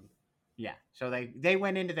have 1. Yeah. So they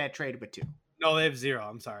went into that trade with 2. No, they have 0.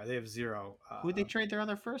 I'm sorry, they have 0. Who'd they trade their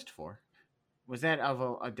other first for? Was that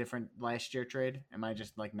of a different last year trade? Am I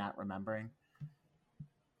just like not remembering?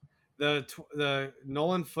 The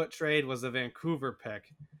Nolan Foote trade was the Vancouver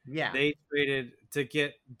pick. Yeah. They traded to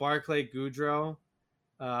get Barclay Goodrow.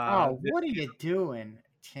 What are you doing,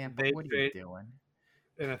 Tampa? What are you doing?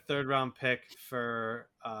 In a 3rd round pick for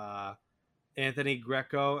Anthony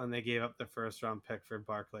Greco, and they gave up the 1st round pick for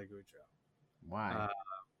Barclay Goodrow. Why?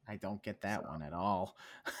 I don't get that one at all.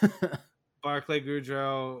 Barclay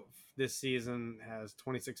Goodrow this season has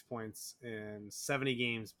 26 points in 70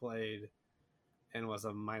 games played, and was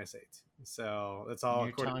a -8. So that's all.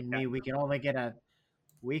 You're telling me we could only get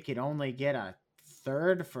a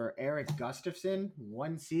third for Eric Gustafson,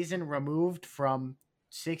 1 season removed from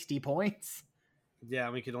 60 points?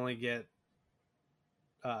 Yeah, we could only get.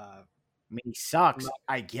 I mean, he sucks.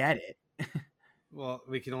 I get it. Well,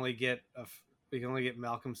 we can only get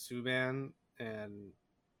Malcolm Subban, and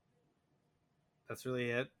that's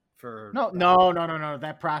really it for. No.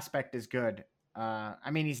 That prospect is good.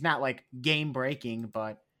 I mean, he's not like game breaking,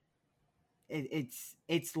 but it's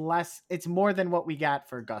less. It's more than what we got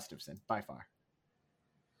for Gustafson by far.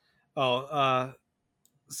 Oh,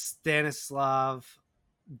 Stanislav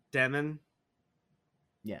Demin.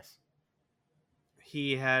 Yes.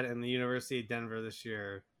 He had in the University of Denver this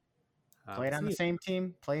year. Played on the same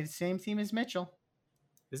team. Played the same team as Mitchell.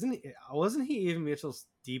 Wasn't he even Mitchell's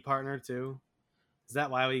D partner too? Is that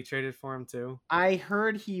why we traded for him too? I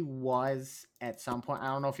heard he was at some point. I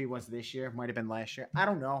don't know if he was this year. Might have been last year. I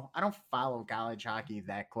don't know. I don't follow college hockey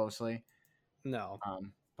that closely. No.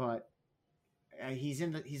 But he's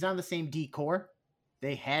on the same D core.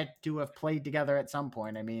 They had to have played together at some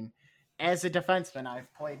point. I mean, as a defenseman,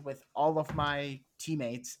 I've played with all of my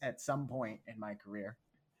teammates at some point in my career.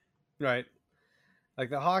 Right. Like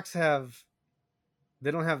the Hawks they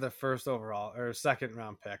don't have the 1st overall or 2nd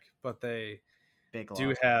round pick, but they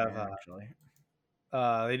do have actually.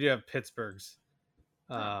 They do have Pittsburgh's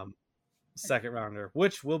 2nd rounder,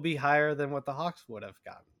 which will be higher than what the Hawks would have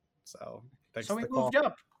gotten. So we moved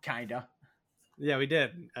up, kinda. Yeah, we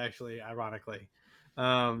did, actually, ironically.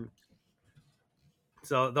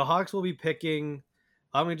 So the Hawks will be picking.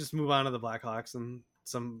 I'm gonna just move on to the Blackhawks and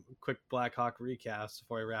some quick Blackhawk recaps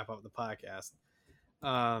before we wrap up the podcast.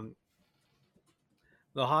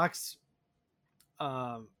 The Hawks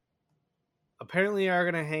um, apparently are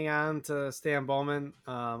going to hang on to Stan Bowman.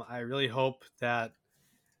 I really hope that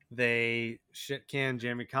they shit can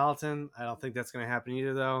Jeremy Colleton. I don't think that's going to happen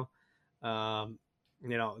either, though.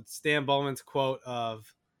 Stan Bowman's quote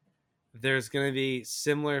of there's going to be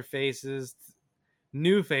similar faces,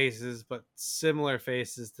 new faces, but similar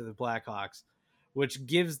faces to the Blackhawks, which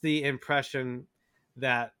gives the impression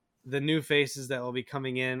that the new faces that will be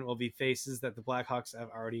coming in will be faces that the Blackhawks have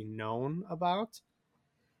already known about.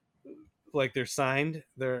 Like they're signed,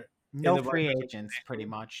 they're in No the free Blackhawks. agents, pretty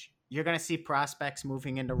much. You're going to see prospects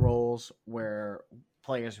moving into roles where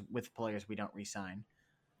players we don't re-sign.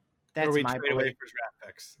 Or That's we my trade away belief. for draft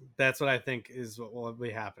picks. That's what I think is what will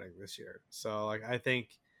be happening this year. So, like, I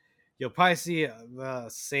think you'll probably see the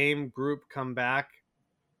same group come back.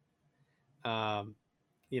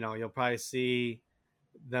 You'll probably see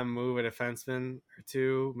them move a defenseman or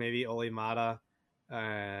two, maybe Oli Mata,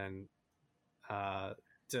 and because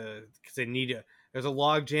they need to. There's a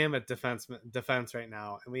log jam at defense right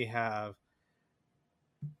now, and we have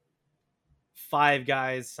 6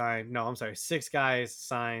 guys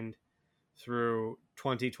signed through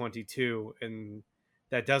 2022, and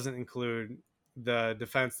that doesn't include the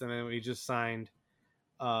defenseman we just signed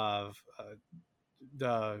of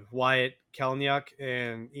the Wyatt Kelniuk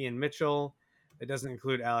and Ian Mitchell. It doesn't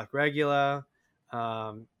include Alec Regula.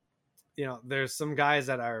 There's some guys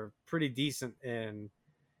that are pretty decent and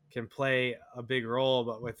can play a big role,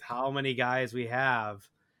 but with how many guys we have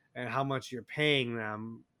and how much you're paying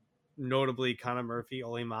them, notably Connor Murphy,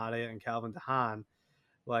 Oli Mata, and Calvin DeHaan,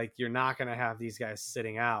 like you're not going to have these guys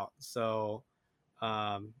sitting out. So,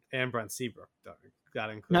 and Brent Seabrook got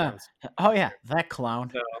to include. No. Oh yeah, that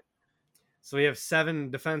clown. So we have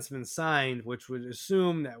 7 defensemen signed, which would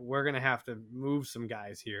assume that we're going to have to move some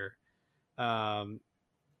guys here. Whether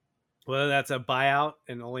that's a buyout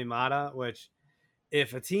in Oli Mata, which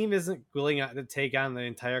if a team isn't willing to take on the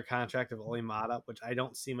entire contract of Oli Mata, which I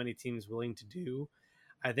don't see many teams willing to do,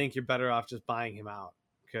 I think you're better off just buying him out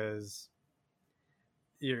because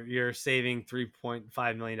you're saving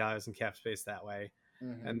 $3.5 million in cap space that way.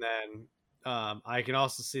 Mm-hmm. And then I can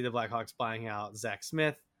also see the Blackhawks buying out Zach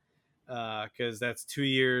Smith because that's 2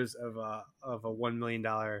 years of a $1 million.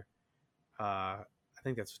 I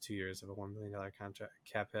think that's 2 years of a $1 million contract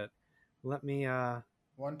cap hit. Let me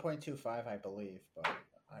 1.25, I believe, but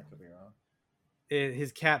I could be wrong.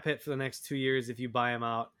 His cap hit for the next 2 years, if you buy him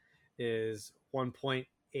out, is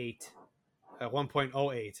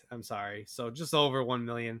 1.08. I'm sorry, so just over 1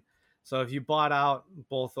 million. So if you bought out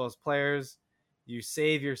both those players, you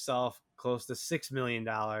save yourself close to $6 million,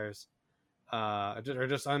 or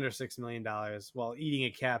just under $6 million, while eating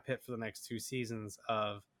a cap hit for the next 2 seasons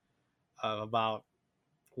of about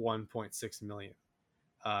 1.6 million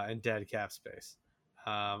in dead cap space.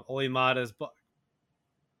 Oli Mata's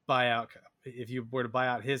buyout, if you were to buy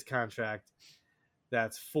out his contract,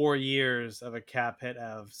 that's 4 years of a cap hit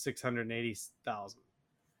of 680,000.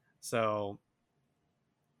 So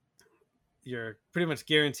you're pretty much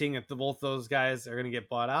guaranteeing that both those guys are going to get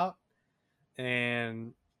bought out,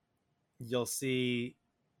 and you'll see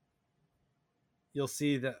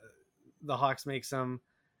that the Hawks make some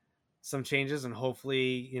changes, and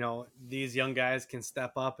hopefully, these young guys can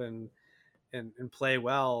step up and play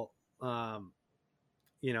well.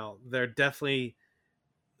 They're definitely,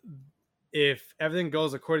 if everything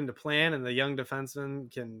goes according to plan and the young defenseman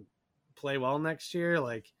can play well next year,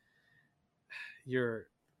 like you're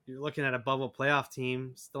looking at a bubble playoff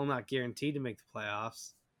team, still not guaranteed to make the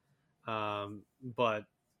playoffs. But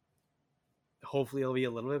hopefully it'll be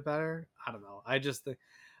a little bit better. I don't know. I just think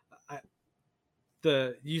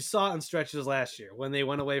you saw it in stretches last year when they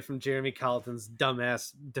went away from Jeremy Colleton's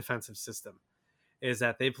dumbass defensive system, is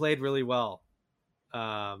that they played really well.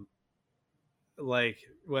 Like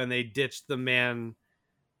when they ditched the man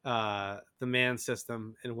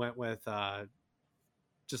system and went with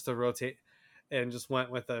just a rotate and just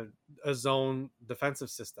went with a zone defensive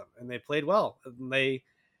system, and they played well. And they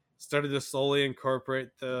started to slowly incorporate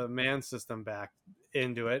the man system back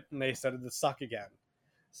into it, and they started to suck again.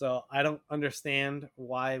 So I don't understand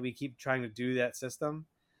why we keep trying to do that system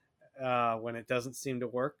when it doesn't seem to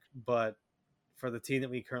work, but for the team that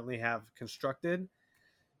we currently have constructed.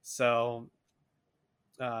 So,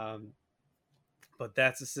 but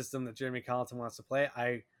that's a system that Jeremy Colleton wants to play.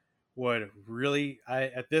 At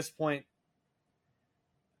this point,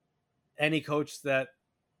 any coach that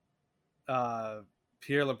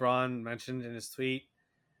Pierre LeBrun mentioned in his tweet,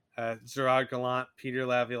 Gerard Gallant, Peter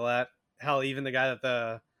Laviolette, hell, even the guy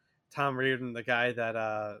that Tom Reardon, the guy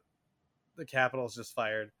that the Capitals just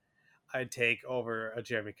fired, I'd take over a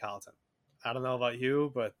Jeremy Colleton. I don't know about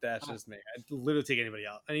you, but that's just me. I'd literally take anybody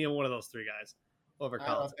else, any one of those three guys over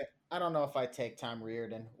Carlton. I don't know if I take Tom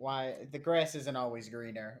Reardon. Why the grass isn't always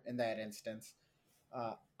greener in that instance.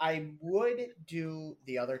 I would do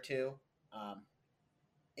the other two. Um,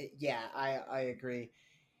 yeah, I agree.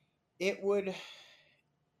 It would.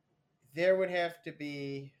 There would have to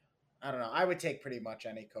be. I don't know. I would take pretty much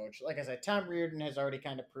any coach. Like I said, Tom Reardon has already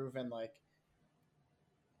kind of proven like,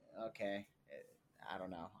 okay, I don't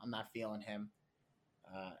know. I'm not feeling him.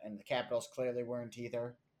 And the Capitals clearly weren't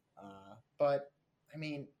either. But I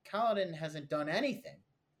mean, Colin hasn't done anything.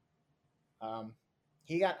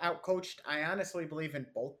 He got outcoached. I honestly believe in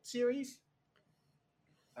both series.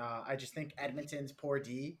 I just think Edmonton's poor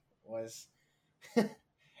D was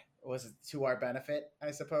was to our benefit,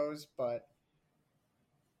 I suppose. But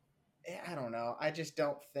I don't know. I just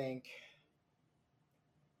don't think.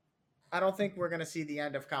 I don't think we're gonna see the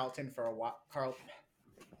end of Carlton for a while.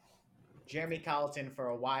 Jeremy Colleton for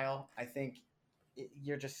a while. I think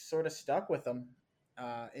you're just sort of stuck with them.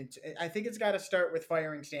 I think it's got to start with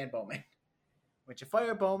firing Stan Bowman. When you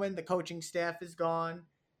fire Bowman, the coaching staff is gone.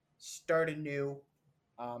 Start anew.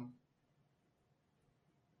 But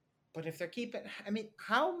if they're keeping, I mean,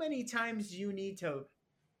 how many times do you need to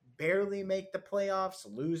barely make the playoffs,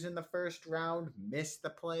 lose in the first round, miss the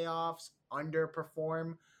playoffs,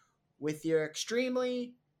 underperform with your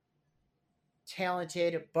extremely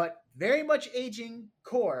talented but very much aging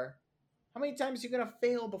core? How many times are you gonna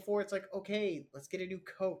fail before it's like, okay, let's get a new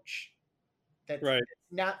coach that's Right.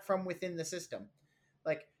 not from within the system?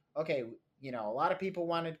 Like, okay, a lot of people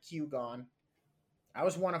wanted Q gone. I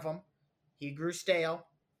was one of them. He grew stale.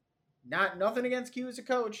 Nothing against Q as a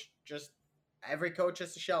coach. Just every coach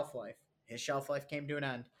has a shelf life. His shelf life came to an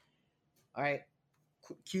end. All right,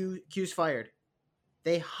 Q's fired.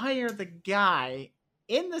 They hire the guy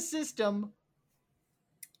in the system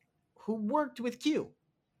who worked with Q.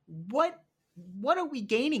 What are we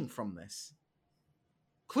gaining from this?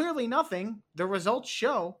 Clearly nothing. The results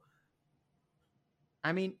show.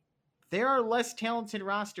 I mean, there are less talented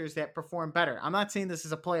rosters that perform better. I'm not saying this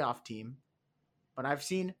is a playoff team, but I've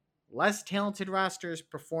seen less talented rosters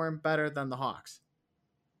perform better than the Hawks.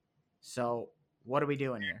 So, what are we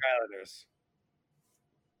doing here? Islanders.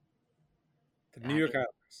 The New York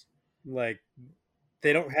Islanders. Like,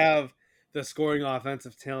 they don't have the scoring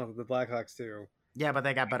offensive talent that the Blackhawks do. Yeah, but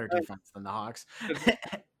they got better defense than the Hawks.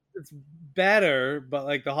 It's better, but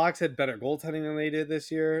like the Hawks had better goaltending than they did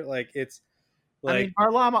this year. Like it's like, I mean,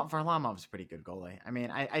 Varlamov's a pretty good goalie. I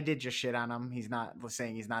mean, I did just shit on him. He's not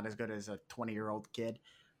saying he's not as good as a 20-year-old kid,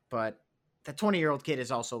 but the 20-year-old kid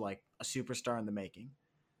is also like a superstar in the making.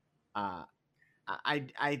 I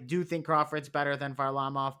do think Crawford's better than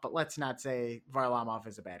Varlamov, but let's not say Varlamov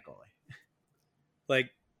is a bad goalie. Like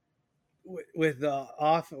with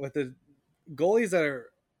the goalies that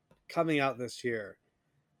are coming out this year,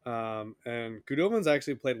 and Gudoman's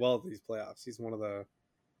actually played well at these playoffs. He's one of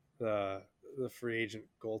the free agent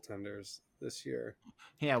goaltenders this year.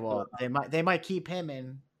 Yeah, well, they might keep him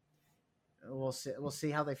in. We'll see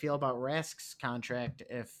how they feel about Rask's contract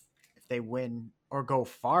if they win or go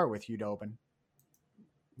far with Khudobin.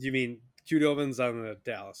 You mean Khudobin's on the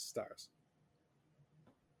Dallas Stars?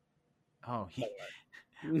 Oh, he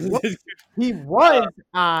was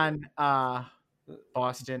on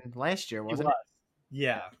Boston last year, wasn't he?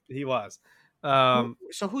 Yeah, he was. So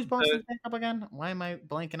who's Boston's backup again? Why am I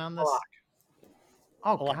blanking on this?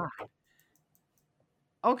 Oh God.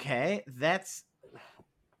 Okay, that's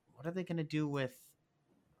what are they going to do with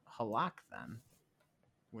Halak then?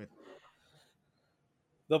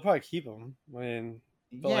 They'll probably keep him. I mean,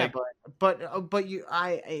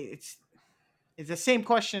 it's the same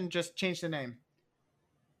question, just change the name.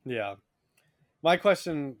 Yeah. My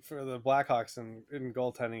question for the Blackhawks in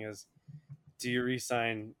goaltending is, do you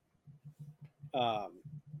re-sign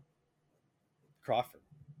Crawford?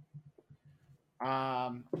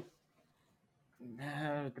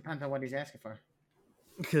 Depends on what he's asking for.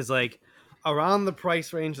 Because like around the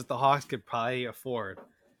price range that the Hawks could probably afford,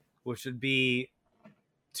 which would be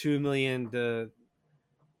 $2 million to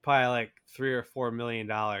probably like $3 or $4 million.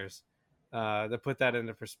 To put that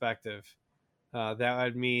into perspective, that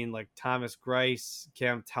would mean like Thomas Greiss,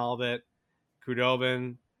 Cam Talbot,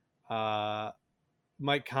 Khudobin,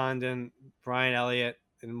 Mike Condon, Brian Elliott,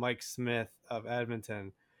 and Mike Smith of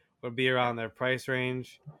Edmonton would be around their price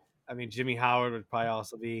range. I mean, Jimmy Howard would probably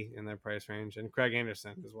also be in their price range, and Craig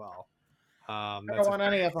Anderson as well. I don't want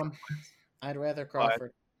any of them. I'd rather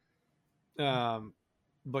Crawford.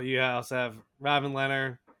 But you also have Robin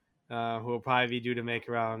Leonard, who will probably be due to make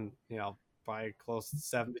around, probably close to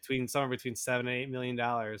somewhere between $7 and $8 million.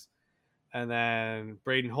 and then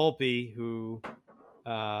Braden Holtby, who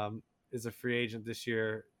is a free agent this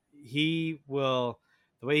year. He will,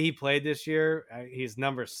 the way he played this year, his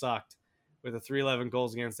numbers sucked with a 311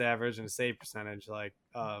 goals against average and a save percentage like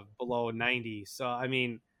below 90. So I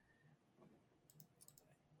mean,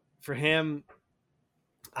 for him,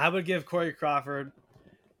 I would give Corey Crawford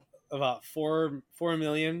about 4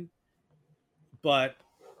 million, but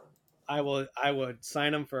I would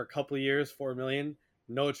sign him for a couple of years, 4 million,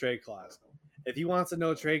 no trade clause. If he wants a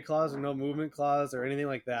no trade clause or no movement clause or anything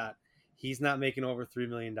like that, he's not making over $3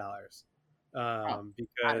 million.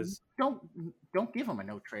 Because don't give him a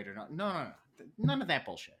no trade or no, none of that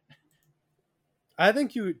bullshit. I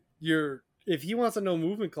think you're if he wants a no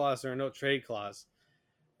movement clause or a no trade clause,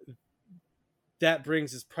 that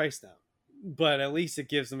brings his price down. But at least it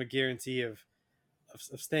gives him a guarantee of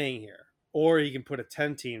staying here. Or he can put a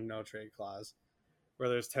 10-team no trade clause where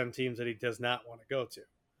there's 10 teams that he does not want to go to.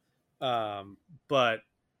 But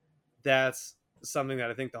that's something that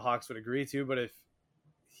I think the Hawks would agree to. But if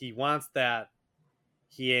he wants that,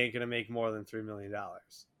 he ain't going to make more than $3 million,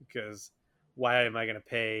 because why am I going to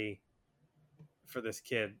pay for this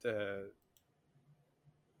kid?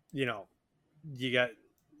 You got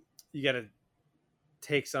to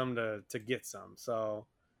take some to get some. So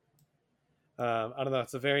I don't know.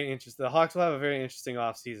 It's a very interesting. The Hawks will have a very interesting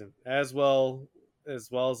offseason, as well as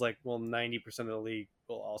 90% of the league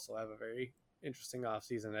will also have a very interesting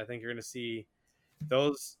offseason. I think you're going to see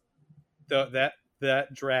that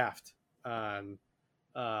draft on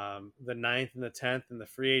the 9th and the 10th, and the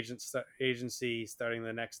free agency starting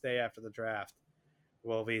the next day after the draft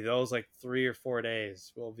will be those like 3 or 4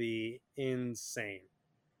 days will be insane.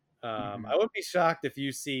 I would be shocked if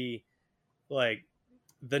you see like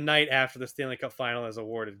the night after the Stanley Cup final is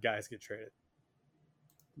awarded, guys get traded.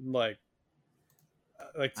 Like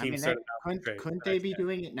teams couldn't they be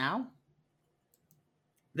doing it now?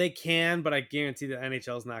 They can, but I guarantee the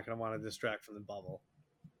NHL is not going to want to distract from the bubble.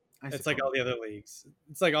 It's like all the other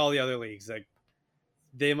leagues. Like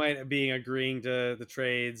they might be agreeing to the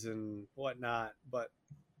trades and whatnot, but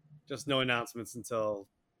just no announcements until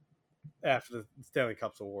after the Stanley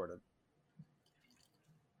Cup's awarded.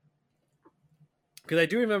 Because I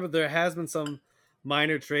do remember there has been some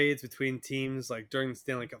minor trades between teams like during the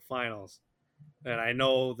Stanley Cup finals. And I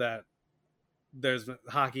know that there's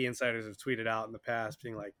hockey insiders have tweeted out in the past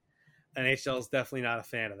being like, NHL is definitely not a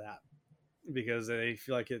fan of that because they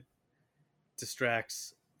feel like it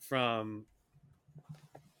distracts from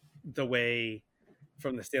the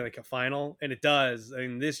Stanley Cup final. And it does. I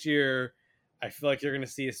mean, this year, I feel like you're going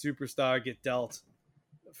to see a superstar get dealt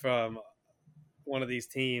from one of these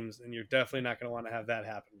teams, and you're definitely not going to want to have that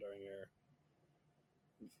happen during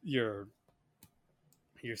your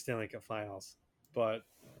Stanley Cup finals. But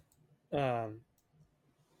I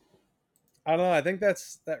don't know. I think that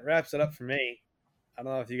wraps it up for me. I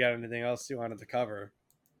don't know if you got anything else you wanted to cover.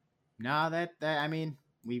 No, that I mean,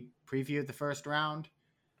 we previewed the first round.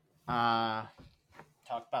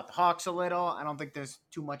 Talked about the Hawks a little. I don't think there's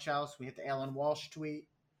too much else. We hit the Alan Walsh tweet.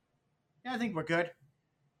 Yeah, I think we're good.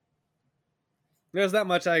 There's not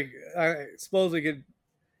much. I suppose we could.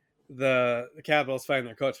 The Capitals find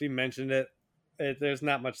their coach. We mentioned it. There's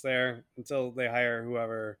not much there until they hire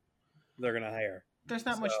whoever they're going to hire. There's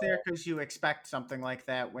not much there because you expect something like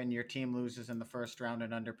that when your team loses in the first round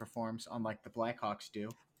and underperforms, unlike the Blackhawks do.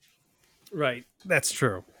 Right. That's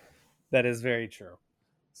true. That is very true.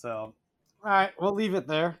 So, all right, we'll leave it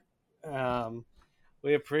there.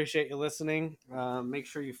 We appreciate you listening. Make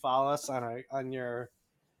sure you follow us on your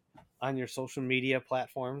social media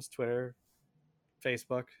platforms, Twitter,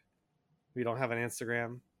 Facebook. We don't have an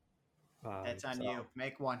Instagram. That's on you.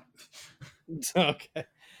 Make one. Okay.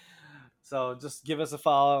 So just give us a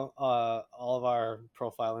follow. All of our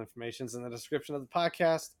profile information is in the description of the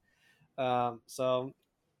podcast. So,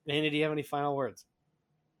 Andy, do you have any final words?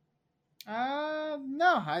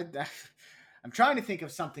 No. I'm trying to think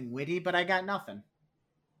of something witty, but I got nothing.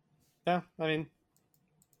 Yeah, I mean,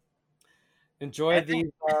 enjoy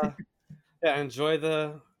the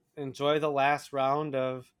last round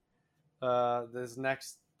of this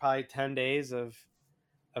next probably 10 days of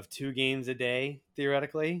 2 games a day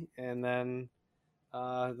theoretically, and then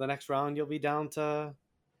the next round you'll be down to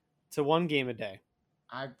 1 game a day.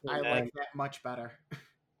 I like that much better.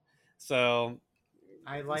 So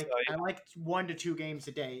I like 1 to 2 games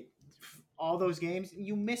a day. All those games,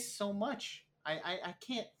 you miss so much. I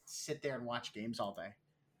can't sit there and watch games all day.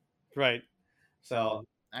 Right. So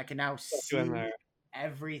I can now see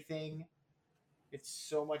everything. It's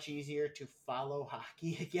so much easier to follow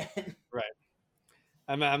hockey again. Right.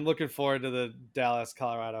 I'm looking forward to the Dallas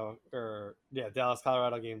Colorado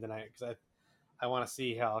game tonight because I want to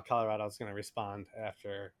see how Colorado's going to respond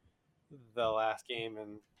after the last game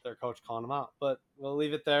and their coach calling them out. But we'll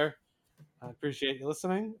leave it there. I appreciate you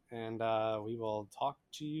listening, and we will talk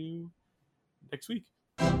to you next week.